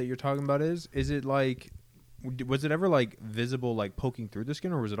like bump that you're talking about is. Is it like, was it ever like visible, like poking through the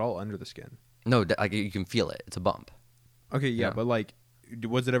skin, or was it all under the skin? No, like you can feel it. It's a bump. Okay, yeah, but like,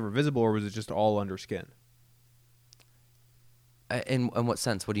 was it ever visible, or was it just all under skin? In what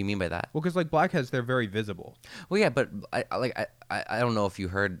sense? What do you mean by that? Well, because like blackheads, they're very visible. Well, yeah, but I don't know if you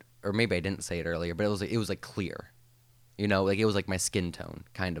heard, or maybe I didn't say it earlier, but it was like clear, you know, like it was like my skin tone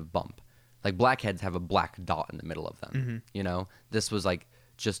kind of bump. Like blackheads have a black dot in the middle of them, you know. This was like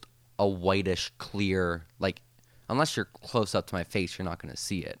just a whitish clear, like unless you're close up to my face, you're not going to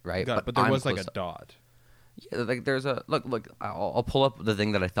see it, right? But there was like a dot. Yeah, like there's a look. I'll pull up the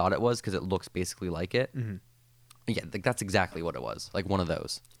thing that I thought it was because it looks basically like it. Mm-hmm. Yeah, like that's exactly what it was. Like one of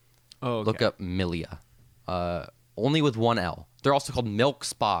those. Oh, okay. Look up milia. Only with one L. They're also called milk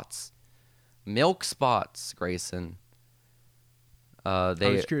spots. Milk spots, Greyson. I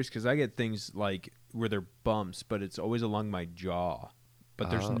was curious because I get things like where they're bumps, but it's always along my jaw. But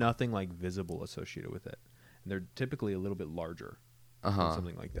there's nothing like visible associated with it. And they're typically a little bit larger.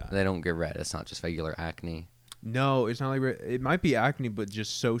 Something like that. They don't get red. It's not just regular acne. No, it's not like it might be acne, but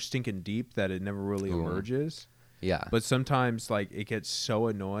just so stinking deep that it never really emerges. Yeah. But sometimes like it gets so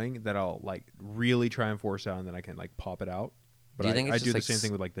annoying that I'll like really try and force out, and then I can like pop it out. But do you think I it's do just the same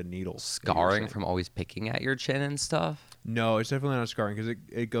thing with like the needles. Scarring from always picking at your chin and stuff? No, it's definitely not scarring because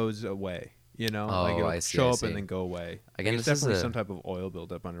it goes away. You know, like it'll show up and then go away. Again, it's definitely some type of oil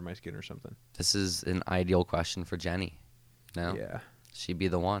buildup under my skin or something. This is an ideal question for Jenny. No? Yeah. She'd be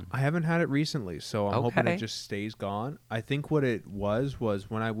the one. I haven't had it recently, so I'm hoping it just stays gone. I think what it was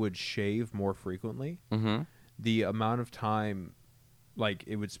when I would shave more frequently, the amount of time like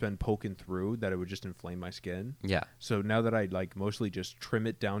it would spend poking through that it would just inflame my skin. Yeah. So now that I like mostly just trim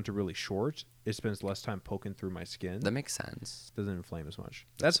it down to really short, it spends less time poking through my skin. That makes sense. Doesn't inflame as much.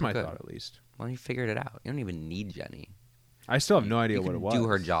 That's my thought, at least. Well, you figured it out. You don't even need Jenny. I still have no idea what it was. Do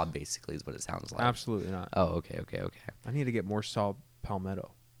her job, basically, is what it sounds like. Absolutely not. Oh, okay. I need to get more saw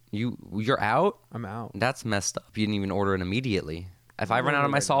palmetto. You're out? I'm out. That's messed up. You didn't even order it immediately. If I run out of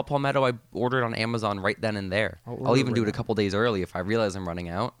my saw palmetto, I order it on Amazon right then and there. I'll even do it a couple days early if I realize I'm running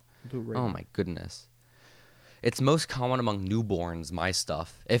out. Oh my goodness. It's most common among newborns, my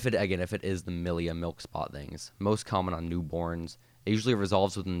stuff. If it is the milia milk spot things. Most common on newborns. It usually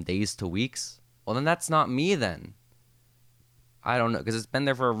resolves within days to weeks. Well, then that's not me then. I don't know, because it's been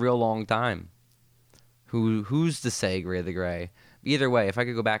there for a real long time. Who's to say, Gray the Gray? Either way, if I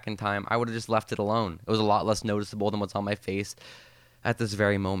could go back in time, I would have just left it alone. It was a lot less noticeable than what's on my face at this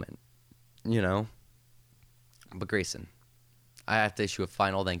very moment, you know? But Greyson, I have to issue a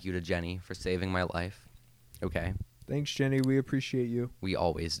final thank you to Jenny for saving my life. Okay? Thanks, Jenny. We appreciate you. We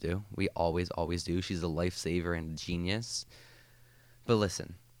always do. We always do. She's a lifesaver and a genius. But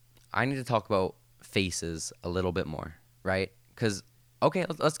listen, I need to talk about faces a little bit more, right? Because, okay,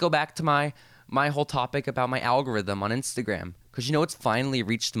 let's go back to my whole topic about my algorithm on Instagram. Because you know what's finally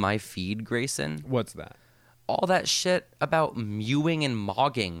reached my feed, Greyson? What's that? All that shit about mewing and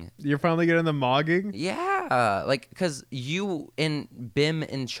mogging. You're finally getting the mogging? Yeah. Like, because you and Bim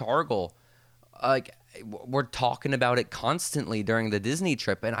and Chargle, like, were talking about it constantly during the Disney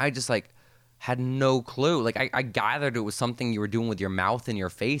trip. And I just, like, had no clue. Like, I gathered it was something you were doing with your mouth and your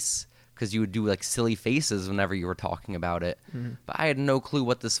face. Because you would do, like, silly faces whenever you were talking about it. Mm-hmm. But I had no clue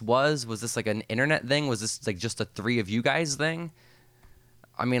what this was. Was this, like, an internet thing? Was this, like, just a three of you guys thing?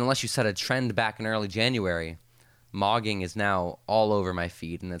 I mean, unless you set a trend back in early January, mogging is now all over my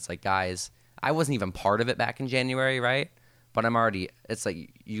feed. And it's like, guys, I wasn't even part of it back in January, right? But I'm already, it's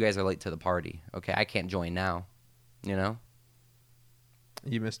like, you guys are late to the party. Okay, I can't join now, you know?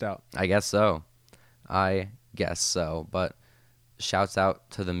 You missed out. I guess so. But shouts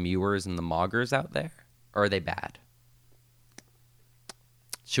out to the mewers and the moggers out there. Or are they bad?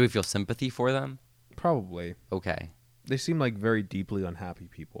 Should we feel sympathy for them? Probably. Okay. They seem like very deeply unhappy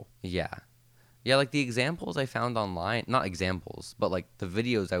people. Yeah, like the examples I found online, not examples, but like the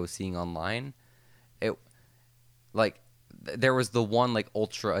videos I was seeing online, it, like, there was the one, like,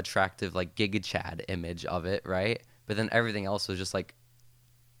 ultra attractive, like, Giga Chad image of it, right? But then everything else was just, like,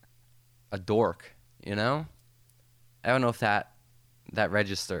 a dork, you know? I don't know if that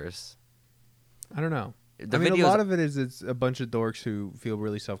registers. I don't know. A lot of it is it's a bunch of dorks who feel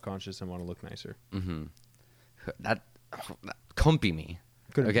really self-conscious and want to look nicer. Mm-hmm. That couldn't be me.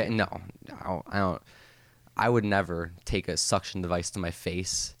 Okay, no, I don't. I would never take a suction device to my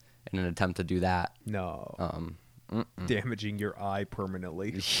face in an attempt to do that. No. Damaging your eye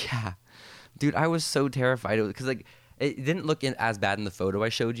permanently. Yeah. Dude, I was so terrified because, like, It didn't look as bad in the photo I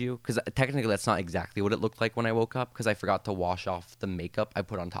showed you, because technically that's not exactly what it looked like when I woke up, because I forgot to wash off the makeup I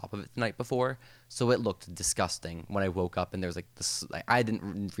put on top of it the night before. So it looked disgusting when I woke up, and there's like this. I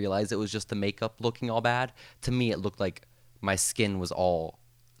didn't realize it was just the makeup looking all bad. To me, it looked like my skin was all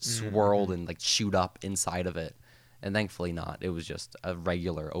swirled and like chewed up inside of it. And thankfully not. It was just a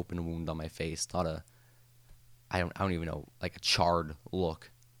regular open wound on my face, not a I don't even know, like a charred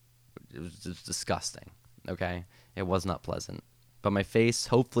look. It was just disgusting. Okay? It was not pleasant. But my face,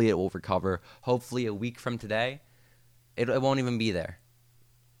 hopefully it will recover. Hopefully a week from today, it won't even be there.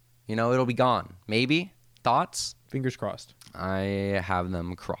 You know, it'll be gone. Maybe? Thoughts? Fingers crossed. I have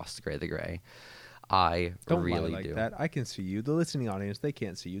them crossed, Gray the Gray. I Don't really lie like do. that. I can see you. The listening audience, they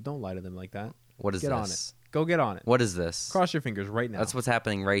can't see you. Don't lie to them like that. What is Get this? on it. Go get on it. What is this? Cross your fingers right now. That's what's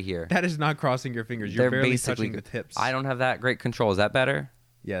happening right here. That is not crossing your fingers. You're They're barely basically touching the tips. I don't have that great control. Is that better?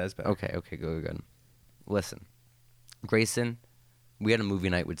 Yeah, that's better. Okay, good. Listen, Greyson, we had a movie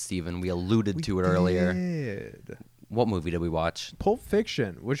night with Steven. We alluded to it earlier. Did. What movie did we watch? Pulp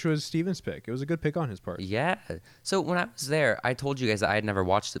Fiction, which was Steven's pick. It was a good pick on his part. Yeah. So when I was there, I told you guys that I had never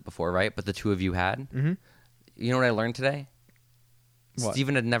watched it before, right? But the two of you had. Mm-hmm. You know what I learned today? What?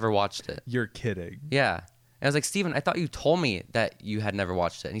 Steven had never watched it. You're kidding. Yeah. And I was like, Steven, I thought you told me that you had never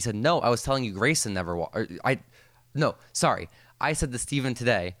watched it. And he said, no, I was telling you Greyson never watched. No, sorry. I said to Steven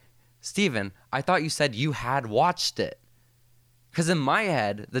today, Steven, I thought you said you had watched it. Because in my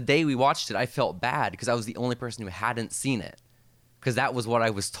head, the day we watched it, I felt bad because I was the only person who hadn't seen it. Because that was what I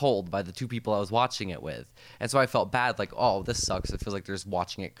was told by the two people I was watching it with. And so I felt bad, like, oh, this sucks. It feels like they're just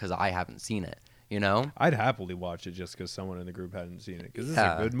watching it because I haven't seen it, you know? I'd happily watch it just because someone in the group hadn't seen it. Because this is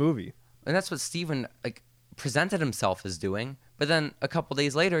Yeah. a good movie. And that's what Steven, like, presented himself as doing. But then a couple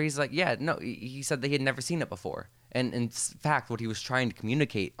days later, he's like, yeah, no, he said that he had never seen it before. And in fact, what he was trying to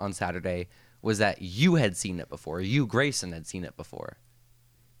communicate on Saturday was that you had seen it before. You, Greyson, had seen it before.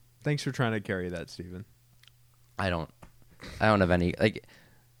 Thanks for trying to carry that, Steven. I don't have any, like,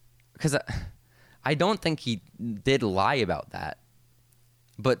 because I don't think he did lie about that.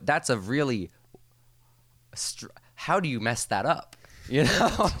 But that's a really, how do you mess that up? You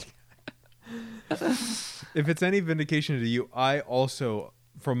know? If it's any vindication to you, I also,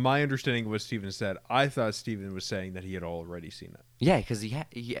 from my understanding of what Steven said, I thought Steven was saying that he had already seen it. Yeah, because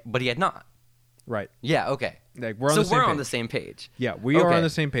but he had not. Right. Yeah, okay. Like, we're on the same page. Yeah, we are on the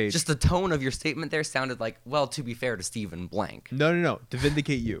same page. Just the tone of your statement there sounded like, well, to be fair to Steven, blank. No. To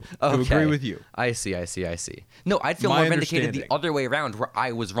vindicate you. Okay. To agree with you. I see. No, I'd feel more vindicated the other way around where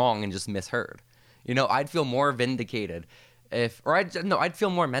I was wrong and just misheard. You know, I'd feel more vindicated I'd feel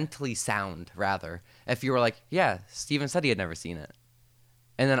more mentally sound, rather, if you were like, yeah, Steven said he had never seen it.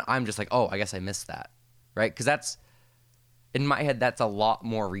 And then I'm just like, oh, I guess I missed that. Right? Because that's, in my head, that's a lot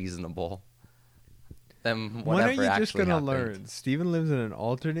more reasonable than whatever When are you actually just going to happened. learn? Steven lives in an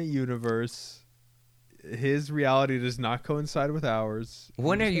alternate universe. His reality does not coincide with ours.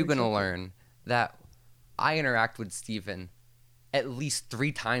 When are you going to learn that I interact with Steven at least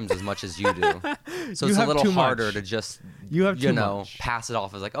 3 times as much as you do? So it's a little harder to just, pass it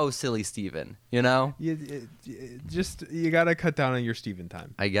off as like, oh, silly Steven, you know? You got to cut down on your Steven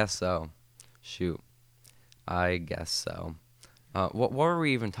time. I guess so. Shoot. I guess so. What were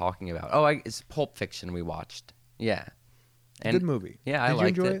we even talking about? Oh, it's Pulp Fiction we watched. Yeah. And good movie. Yeah, I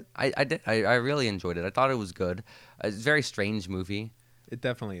liked it. I did. I really enjoyed it. I thought it was good. It's a very strange movie. It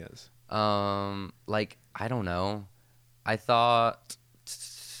definitely is. Like, I don't know. I thought,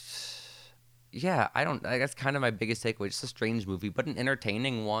 that's kind of my biggest takeaway. Just a strange movie, but an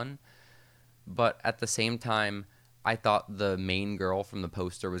entertaining one. But at the same time, I thought the main girl from the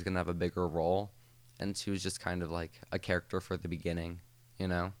poster was going to have a bigger role. And she was just kind of like a character for the beginning, you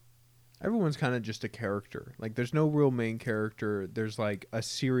know? Everyone's kind of just a character. Like, there's no real main character. There's like a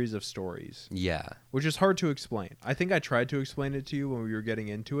series of stories. Yeah. Which is hard to explain. I think I tried to explain it to you when we were getting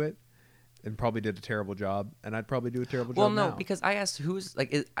into it. And probably did a terrible job, and I'd probably do a terrible job now. Because I asked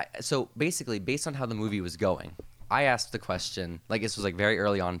so basically, based on how the movie was going, I asked the question, like this was like very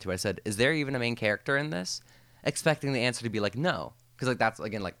early on too, I said, is there even a main character in this? Expecting the answer to be like, no. Because like that's,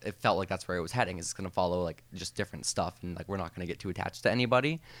 again, like it felt like that's where it was heading. It's going to follow like just different stuff, and like we're not going to get too attached to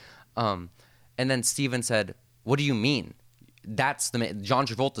anybody. And then Steven said, what do you mean? That's John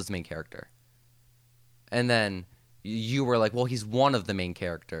Travolta's the main character. And then you were like, well, he's one of the main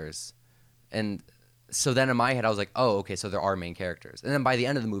characters. And so then in my head, I was like, oh, okay, so there are main characters. And then by the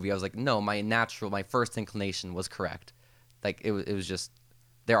end of the movie, I was like, no, my first inclination was correct. Like, it was just,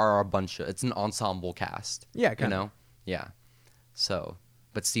 there are a bunch of, it's an ensemble cast. Yeah, you know? Yeah. So,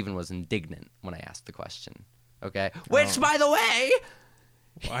 but Steven was indignant when I asked the question. Okay? Which, by the way...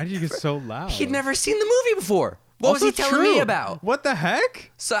 Why did you get so loud? He'd never seen the movie before. What was Also he telling me true. about? What the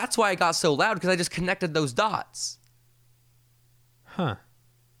heck? So that's why I got so loud, because I just connected those dots. Huh.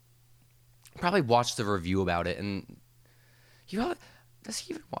 Probably watched the review about it, and does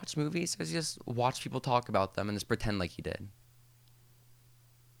he even watch movies? Or does he just watch people talk about them and just pretend like he did?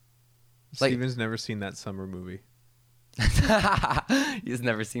 Steven's never seen that summer movie. He's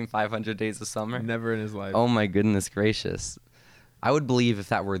never seen 500 Days of Summer? Never in his life. Oh my goodness gracious. I would believe if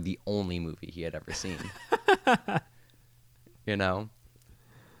that were the only movie he had ever seen. You know?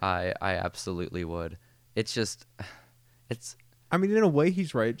 I absolutely would. It's I mean, in a way,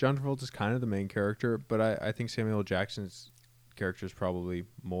 he's right. John Travolta's kind of the main character, but I think Samuel L. Jackson's character is probably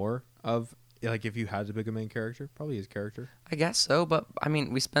more of, like, if you had to pick a main character, probably his character. I guess so, but I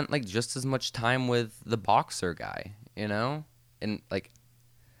mean, we spent like just as much time with the boxer guy, you know? And like,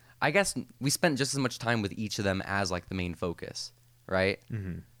 I guess we spent just as much time with each of them as like the main focus, right?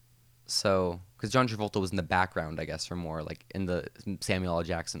 Mm-hmm. So, because John Travolta was in the background, I guess, or more like in the Samuel L.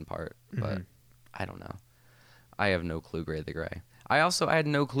 Jackson part, but I don't know. I have no clue, Gray the Gray. I had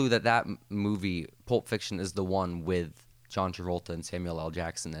no clue that movie, Pulp Fiction, is the one with John Travolta and Samuel L.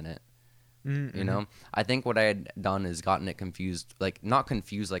 Jackson in it. Mm-hmm. You know, I think what I had done is gotten it confused, like not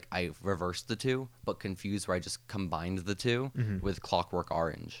confused, like I reversed the two, but confused where I just combined the two with Clockwork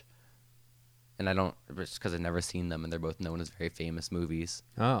Orange. And I don't, just because I've never seen them, and they're both known as very famous movies.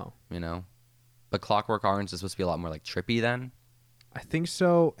 Oh. You know, but Clockwork Orange is supposed to be a lot more like trippy then. I think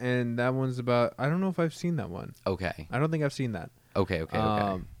so, and that one's about, I don't know if I've seen that one. Okay. I don't think I've seen that. Okay.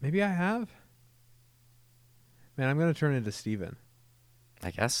 Maybe I have. Man, I'm going to turn into Steven.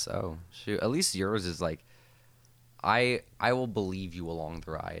 I guess so. Shoot, at least yours is like, I will believe you along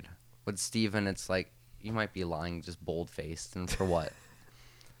the ride. With Steven, it's like, you might be lying just bold-faced, and for what?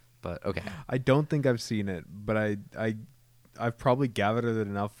 But, okay. I don't think I've seen it, but I've probably gathered it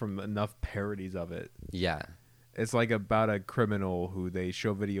enough from enough parodies of it. Yeah. It's like about a criminal who they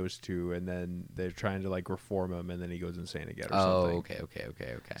show videos to, and then they're trying to like reform him, and then he goes insane again or something. Okay.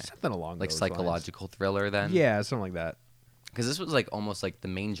 Something along like those psychological thriller then? Yeah, something like that. Because this was like almost like the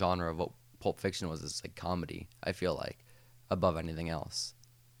main genre of what Pulp Fiction was, is like comedy, I feel like, above anything else.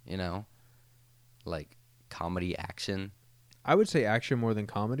 You know? Like comedy action. I would say action more than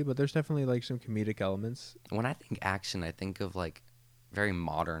comedy, but there's definitely like some comedic elements. When I think action, I think of like very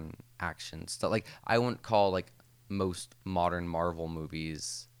modern action stuff. Like I wouldn't call like most modern Marvel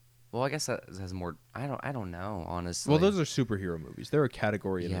movies. Well, I guess that has more. I don't know, honestly. Well, those are superhero movies. They're a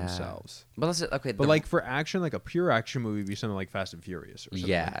category in themselves. But let's okay. But like for action, like a pure action movie would be something like Fast and Furious or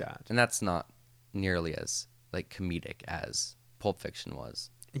something like that. And that's not nearly as like comedic as Pulp Fiction was.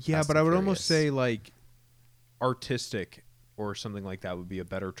 Yeah, Fast but and I would Furious. almost say like artistic or something like that would be a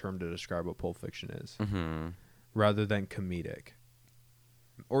better term to describe what Pulp Fiction is, rather than comedic,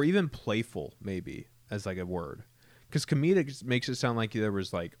 or even playful, maybe as like a word. Because comedic makes it sound like there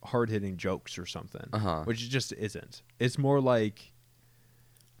was like hard-hitting jokes or something, which it just isn't. It's more like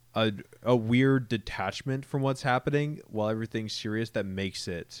a weird detachment from what's happening while everything's serious that makes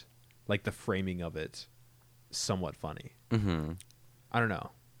it, like the framing of it, somewhat funny. I don't know.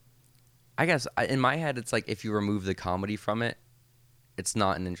 I guess in my head, it's like if you remove the comedy from it, it's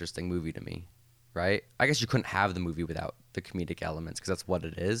not an interesting movie to me, right? I guess you couldn't have the movie without the comedic elements because that's what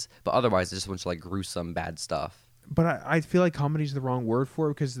it is. But otherwise, it's just a bunch of like gruesome, bad stuff. But I feel like comedy is the wrong word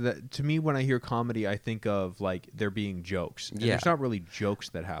for it because to me, when I hear comedy, I think of like there being jokes. And there's not really jokes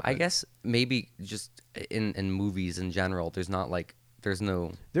that happen. I guess maybe just in movies in general, there's not like there's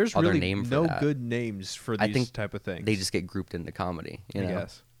other really name for no that. Good names for these type of things. They just get grouped into comedy. You know? I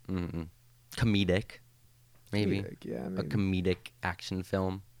guess. Comedic, maybe. Yeah, a comedic action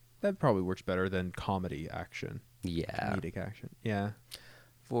film. That probably works better than comedy action. Yeah. Comedic action. Yeah.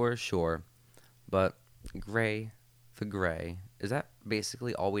 For sure. But Gray the Gray, is that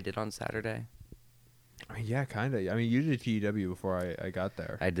basically all we did on Saturday? Yeah, kind of. I mean, you did TEW before I got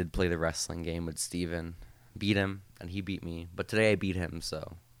there. I did play the wrestling game with Steven. Beat him, and he beat me. But today I beat him,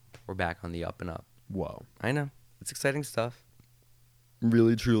 so we're back on the up and up. Whoa. I know. It's exciting stuff.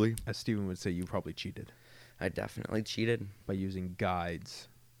 Really, truly. As Steven would say, you probably cheated. I definitely cheated. By using guides.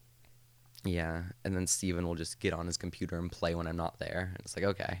 Yeah, and then Steven will just get on his computer and play when I'm not there. It's like,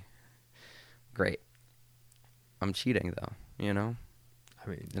 okay, great. I'm cheating, though, you know? I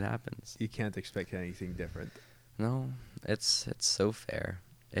mean, it happens. You can't expect anything different. No, it's so fair.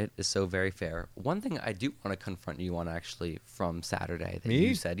 It is so very fair. One thing I do want to confront you on, actually, from Saturday that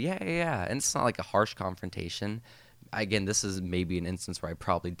you said, yeah, and it's not like a harsh confrontation. Again, this is maybe an instance where I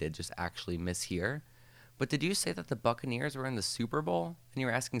probably did just actually mishear. But did you say that the Buccaneers were in the Super Bowl? And you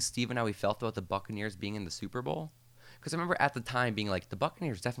were asking Steven how he felt about the Buccaneers being in the Super Bowl? Because I remember at the time being like, the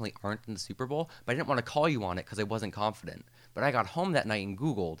Buccaneers definitely aren't in the Super Bowl, but I didn't want to call you on it because I wasn't confident. But I got home that night and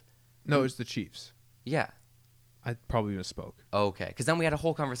Googled. No, it's the Chiefs. Yeah. I probably misspoke. Okay. Because then we had a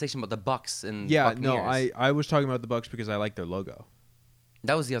whole conversation about the Bucks and Yeah, Buccaneers. no, I was talking about the Bucks because I like their logo.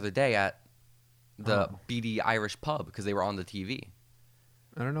 That was the other day at the BD Irish pub because they were on the TV.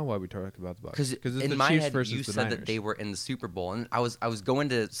 I don't know why we talk about the Bucks. Because it's in the my Chiefs head, versus you the said Niners. that they were in the Super Bowl, and I was going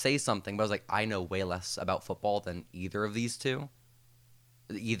to say something, but I was like, I know way less about football than either of these two.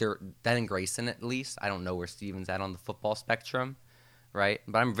 Either Ben and Greyson, at least. I don't know where Steven's at on the football spectrum, right?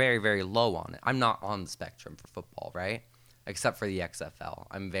 But I'm very, very low on it. I'm not on the spectrum for football, right? Except for the XFL.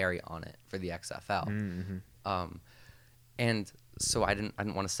 I'm very on it for the XFL. Mm-hmm. And so I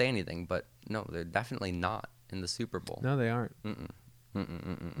didn't want to say anything, but no, they're definitely not in the Super Bowl. No, they aren't.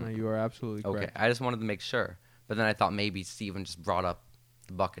 No, you are absolutely correct. Okay, I just wanted to make sure. But then I thought maybe Steven just brought up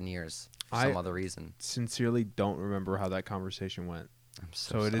the Buccaneers for some other reason. Sincerely don't remember how that conversation went. I'm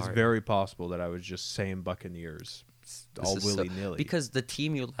so it is sorry. very possible that I was just saying Buccaneers all willy-nilly. Because the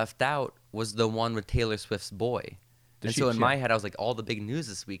team you left out was the one with Taylor Swift's boy. The And so in Chiefs, my head, I was like, all the big news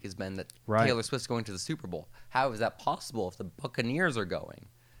this week has been that Right. Taylor Swift's going to the Super Bowl. How is that possible if the Buccaneers are going?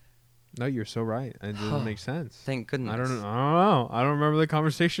 No, you're so right. It doesn't make sense. Thank goodness. I don't know. I don't remember the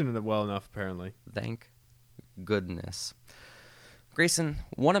conversation well enough, apparently. Thank goodness. Grayson,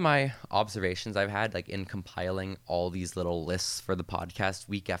 one of my observations I've had, like in compiling all these little lists for the podcast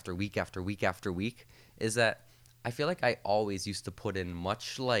week after week after week after week, is that I feel like I always used to put in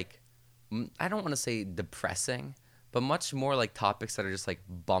much like, I don't want to say depressing, but much more like topics that are just like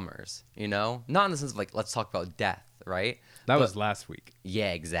bummers, you know? Not in the sense of like, let's talk about death, right? That But- was last week.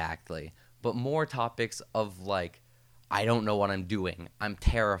 Yeah, exactly. But more topics of like, I don't know what I'm doing. I'm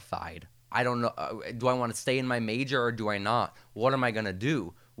terrified. I don't know. Do I want to stay in my major or do I not? What am I gonna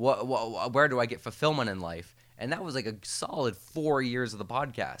do? Where do I get fulfillment in life? And that was like a solid 4 years of the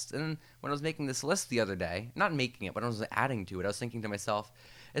podcast. And then when I was making this list the other day, not making it, but I was adding to it, I was thinking to myself,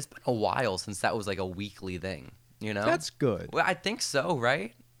 it's been a while since that was like a weekly thing. You know? That's good. Well, I think so,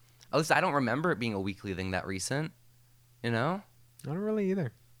 right? At least I don't remember it being a weekly thing that recent. You know? I don't really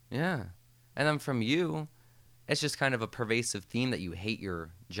either. Yeah. And then from you, it's just kind of a pervasive theme that you hate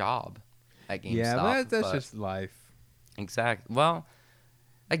your job at GameStop. Yeah, but that's just life. Exactly. Well,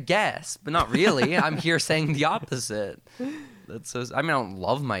 I guess, but not really. I'm here saying the opposite. That's so. I mean, I don't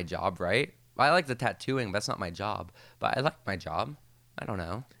love my job, right? I like the tattooing. But that's not my job. But I like my job. I don't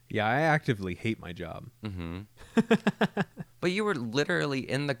know. Yeah, I actively hate my job. Mm-hmm. But you were literally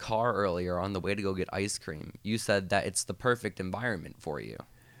in the car earlier on the way to go get ice cream. You said that it's the perfect environment for you.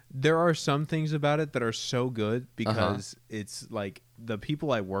 There are some things about it that are so good because it's like the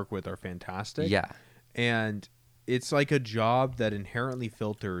people I work with are fantastic. Yeah. And it's like a job that inherently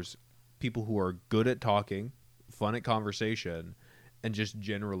filters people who are good at talking, fun at conversation, and just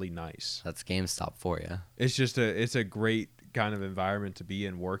generally nice. That's GameStop for you. It's a great kind of environment to be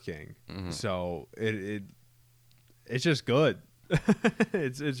in working. Mhm. So it's just good.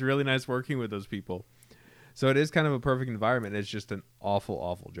 It's really nice working with those people. So it is kind of a perfect environment. It's just an awful,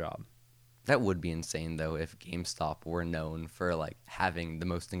 awful job. That would be insane, though, if GameStop were known for, like, having the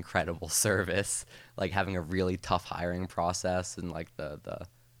most incredible service, like, having a really tough hiring process and, like, the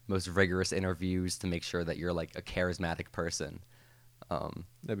most rigorous interviews to make sure that you're, like, a charismatic person.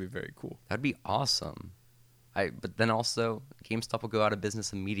 That'd be very cool. That'd be awesome. But then also, GameStop will go out of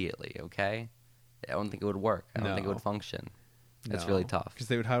business immediately, okay? I don't think it would work. I don't think it would No. function. It's really tough. Because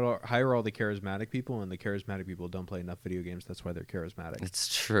they would hire all the charismatic people, and the charismatic people don't play enough video games. That's why they're charismatic.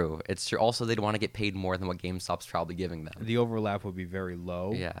 It's true. It's true. Also, they'd want to get paid more than what GameStop's probably giving them. The overlap would be very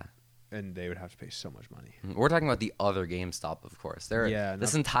low. Yeah. And they would have to pay so much money. We're talking about the other GameStop, of course.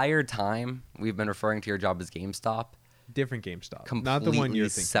 This entire time, we've been referring to your job as GameStop. Different GameStop. Completely Not the one you're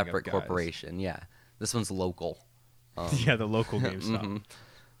thinking separate of, guys. corporation. Yeah. This one's local. Yeah, the local GameStop.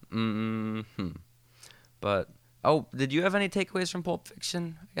 But, did you have any takeaways from Pulp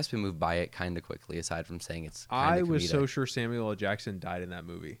Fiction? I guess we moved by it kind of quickly, aside from saying it's kind I of was comedic. so sure Samuel L. Jackson died in that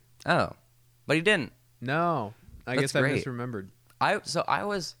movie. Oh. But he didn't. No. I That's guess great. I misremembered. I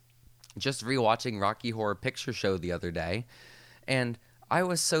was just rewatching Rocky Horror Picture Show the other day, and I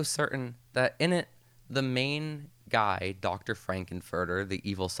was so certain that in it, the main guy, Dr. Frankenfurter, the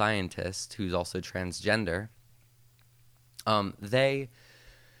evil scientist who's also transgender, they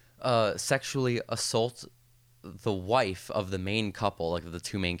sexually assault the wife of the main couple, like the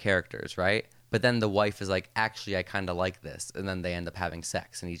two main characters, right? But then the wife is like, actually, I kind of like this, and then they end up having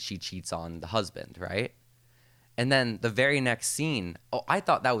sex, and she cheats on the husband, right? And then the very next scene, I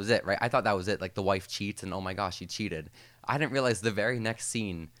thought that was it, right? I thought that was it, like the wife cheats, and oh my gosh, she cheated. I didn't realize the very next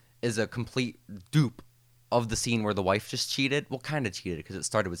scene is a complete dupe of the scene where the wife just cheated, well, kind of cheated because it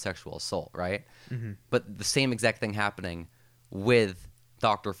started with sexual assault, right? Mm-hmm. But the same exact thing happening with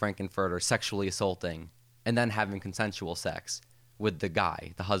Dr. Frankenfurter sexually assaulting and then having consensual sex with the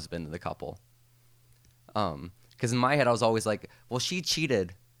guy, the husband of the couple. Because in my head, I was always like, well, she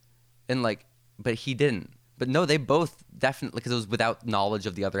cheated, and like, but he didn't. But no, they both definitely, because it was without knowledge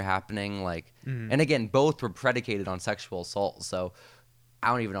of the other happening. Like, and again, both were predicated on sexual assault. So I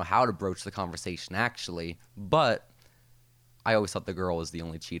don't even know how to broach the conversation actually. But I always thought the girl was the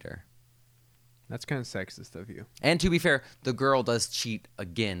only cheater. That's kind of sexist of you. And to be fair, the girl does cheat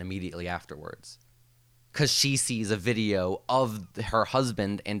again immediately afterwards, because she sees a video of her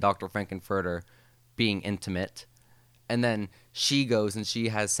husband and Dr. Frankenfurter being intimate, and then she goes and she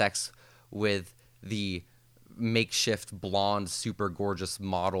has sex with the makeshift blonde, super gorgeous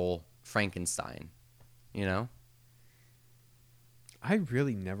model Frankenstein. You know? I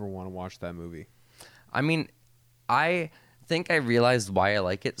really never want to watch that movie. I mean, I think I realized why I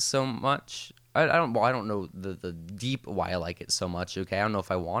like it so much. I don't know the deep why I like it so much, okay? I don't know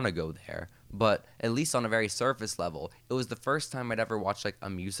if I want to go there. But at least on a very surface level, it was the first time I'd ever watched like a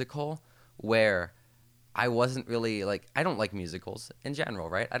musical where I wasn't really like, I don't like musicals in general,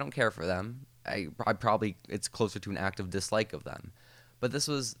 right? I don't care for them. I probably, it's closer to an active dislike of them. But this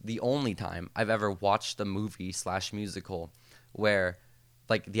was the only time I've ever watched a movie / musical where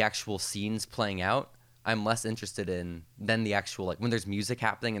like the actual scenes playing out, I'm less interested in than the actual, like when there's music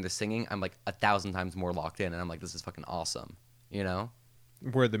happening and they're singing, I'm like 1,000 times more locked in, and I'm like, this is fucking awesome, you know?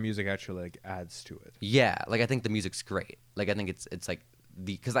 Where the music actually like adds to it. Yeah, like I think the music's great. Like I think it's like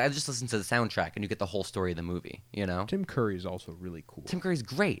because I just listen to the soundtrack and you get the whole story of the movie, you know? Tim Curry is also really cool. Tim Curry's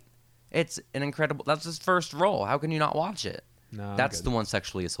great. It's an incredible, that's his first role. How can you not watch it? No, that's the one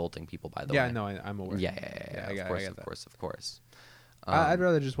sexually assaulting people, by the way. Yeah, no, I'm aware. Yeah, of course. I'd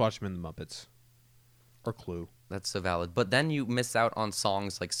rather just watch him in the Muppets or Clue. That's so valid. But then you miss out on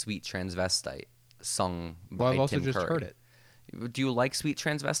songs like Sweet Transvestite, sung by Well, I've also Tim just Curry. heard it. Do you like Sweet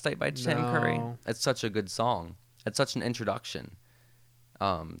Transvestite by Tim Curry? It's such a good song. It's such an introduction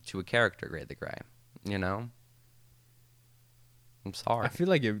to a character, Gray the Gray. You know? I'm sorry. I feel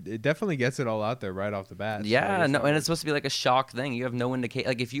like it definitely gets it all out there right off the bat. Yeah, so no, and it's supposed to be like a shock thing. You have no indication.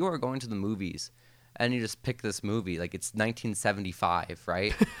 Like if you are going to the movies and you just pick this movie, like it's 1975,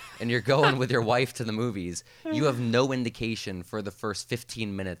 right? And you're going with your wife to the movies, you have no indication for the first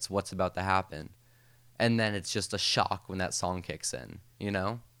 15 minutes what's about to happen. And then it's just a shock when that song kicks in, you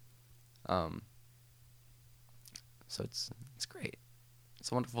know? So it's great.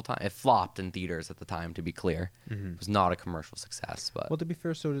 It's a wonderful time. It flopped in theaters at the time, to be clear. Mm-hmm. It was not a commercial success, but well, to be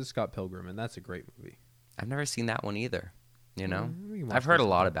fair, so did Scott Pilgrim, and that's a great movie. I've never seen that one either. You know, We can watch I've heard a this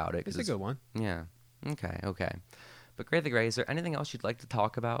lot one. about it. It's a good one. Yeah. Okay. But Gray the Gray, is there anything else you'd like to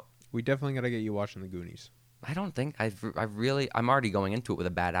talk about? We definitely got to get you watching The Goonies. I don't think I'm already going into it with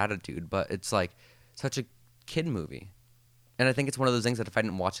a bad attitude, but it's like such a kid movie. And I think it's one of those things that if I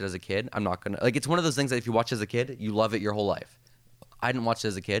didn't watch it as a kid, I'm not going to, like, it's one of those things that if you watch it as a kid, you love it your whole life. I didn't watch it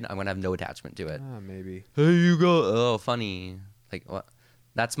as a kid, I'm going to have no attachment to it. Maybe. Hey, you go, oh, funny. Like, what?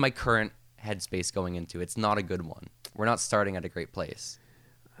 That's my current headspace going into. It's not a good one. We're not starting at a great place.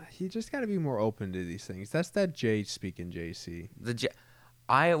 You just got to be more open to these things. That's that Jay speaking, JC.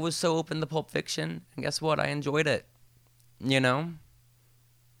 I was so open to Pulp Fiction, and guess what? I enjoyed it. You know?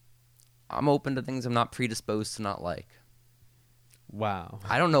 I'm open to things I'm not predisposed to not like. Wow.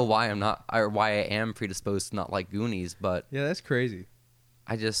 I don't know why why I am predisposed to not like Goonies, but Yeah, that's crazy.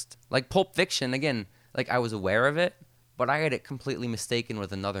 I just, like Pulp Fiction, again, like I was aware of it, but I had it completely mistaken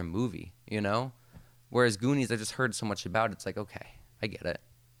with another movie, you know? Whereas Goonies, I just heard so much about it, it's like, okay, I get it.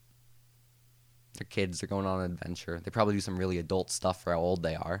 They're kids, they're going on an adventure. They probably do some really adult stuff for how old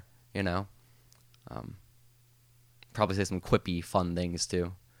they are, you know? Probably say some quippy, fun things,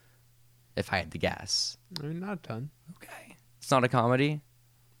 too, if I had to guess. I mean, not a ton. Okay. It's not a comedy?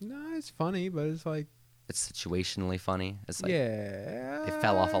 No, it's funny, but it's like... It's situationally funny. It's like, yeah. they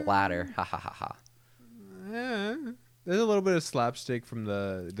fell off a ladder. Ha, ha, ha, ha. Yeah. There's a little bit of slapstick from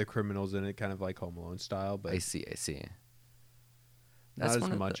the criminals in it, kind of like Home Alone style, but I see. not as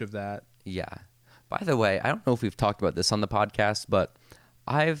one much of that. Yeah. By the way, I don't know if we've talked about this on the podcast, but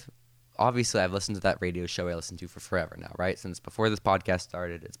I've listened to that radio show I listened to for forever now, right? Since before this podcast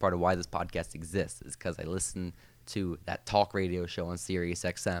started. It's part of why this podcast exists, is because I listen to that talk radio show on Sirius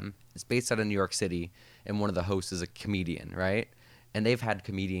XM. It's based out of New York City, and one of the hosts is a comedian, right? And they've had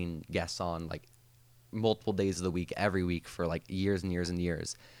comedian guests on like multiple days of the week, every week for like years and years and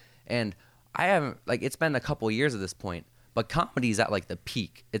years. And I haven't, like, it's been a couple years at this point, but comedy's at like the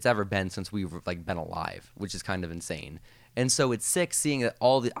peak it's ever been since we've like been alive, which is kind of insane. And so it's sick seeing that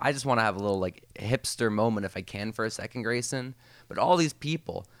I just want to have a little like hipster moment if I can for a second, Grayson. But all these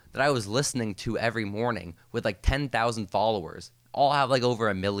people that I was listening to every morning with like 10,000 followers all have like over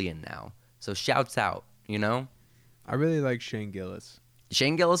 1 million now. So shouts out, you know? I really like Shane Gillis.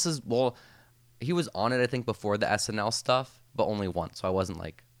 Shane Gillis he was on it, I think, before the SNL stuff, but only once. So I wasn't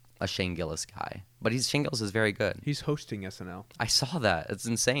like a Shane Gillis guy. But Shane Gillis is very good. He's hosting SNL. I saw that. It's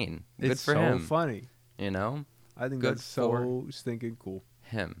insane. Good It's for him. so funny. You know? I think Good that's so stinking cool.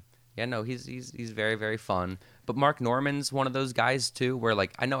 Him. Yeah, no, he's very, very fun. But Mark Norman's one of those guys too, where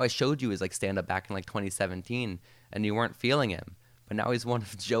like I know I showed you his like stand up back in like 2017, and you weren't feeling him. But now he's one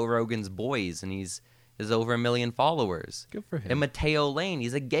of Joe Rogan's boys, and he's over 1 million followers. Good for him. And Mateo Lane,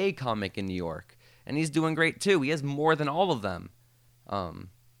 he's a gay comic in New York, and he's doing great too. He has more than all of them. And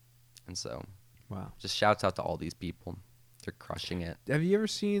so, wow, just shouts out to all these people. They're crushing it. Have you ever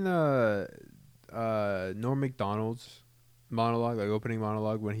seen Norm Macdonald's monologue, like opening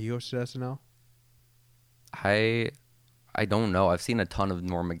monologue when he hosted SNL? I don't know. I've seen a ton of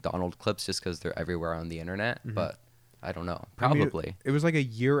Norm Macdonald clips just because they're everywhere on the internet, but I don't know. Probably. I mean, it was like a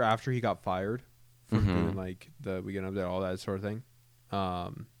year after he got fired from doing like the Weekend Update, all that sort of thing.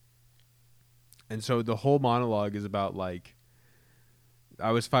 And so the whole monologue is about like,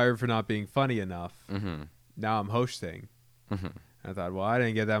 I was fired for not being funny enough. Mm-hmm. Now I'm hosting. Mm-hmm. I thought, well, I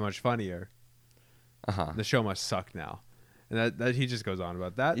didn't get that much funnier. The show must suck now. And that he just goes on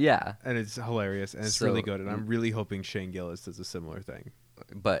about that. Yeah. And it's hilarious, and it's really good. And I'm really hoping Shane Gillis does a similar thing.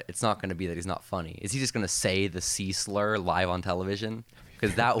 But it's not going to be that he's not funny. Is he just going to say the C slur live on television?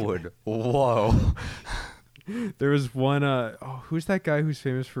 Because that would, whoa. There was one, who's that guy who's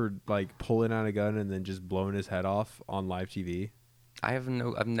famous for like pulling out a gun and then just blowing his head off on live TV? I've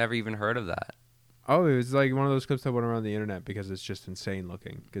never even heard of that. Oh, it was like one of those clips that went around the internet because it's just insane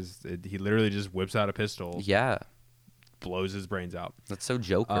looking. Because he literally just whips out a pistol. Yeah. Blows his brains out. That's so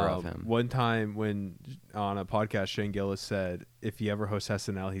Joker of him. One time when on a podcast, Shane Gillis said, if he ever hosts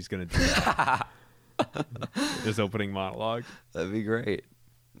SNL, he's going to do that. His opening monologue. That'd be great.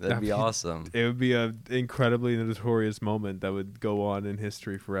 That'd be awesome. It would be an incredibly notorious moment that would go on in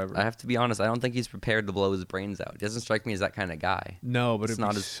history forever. I have to be honest. I don't think he's prepared to blow his brains out. He doesn't strike me as that kind of guy. No, but it'd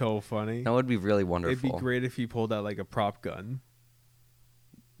be so funny. That would be really wonderful. It'd be great if he pulled out like a prop gun.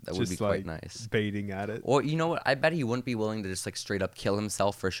 That would be quite nice. Baiting at it. Or you know what? I bet he wouldn't be willing to just like straight up kill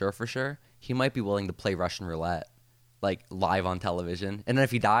himself for sure. He might be willing to play Russian roulette, like live on television. And then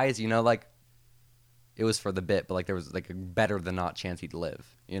if he dies, you know, like it was for the bit, but like there was like a better than not chance he'd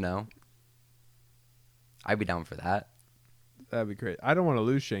live, you know? I'd be down for that. That'd be great. I don't want to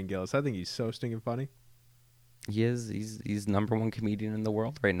lose Shane Gillis. I think he's so stinking funny. He is. He's number one comedian in the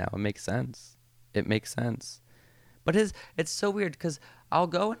world right now. It makes sense. But it's so weird because I'll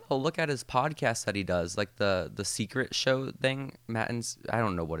go and I'll look at his podcast that he does, like the secret show thing. I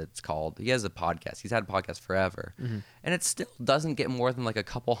don't know what it's called. He has a podcast. He's had a podcast forever. Mm-hmm. And it still doesn't get more than like a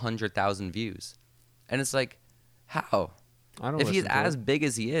couple 100,000 views. And it's like, how? If he's as big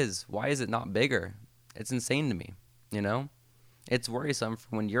as he is, why is it not bigger? It's insane to me, you know? It's worrisome for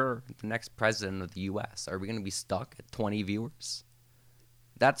when you're the next president of the U.S. Are we going to be stuck at 20 viewers?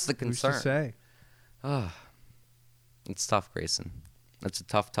 That's the concern. Who's to say? It's tough, Grayson. It's a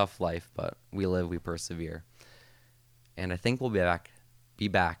tough life, but we live, we persevere. And I think we'll be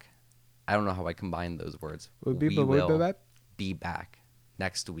back. I don't know how I combine those words. We will be back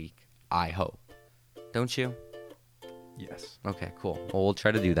next week, I hope. Don't you? Yes. Okay, cool. Well, we'll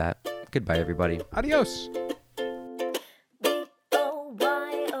try to do that. Goodbye, everybody. Adios. BOYOBOI,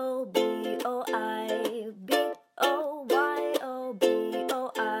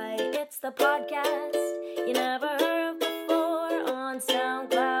 BOYOBOI, it's the podcast.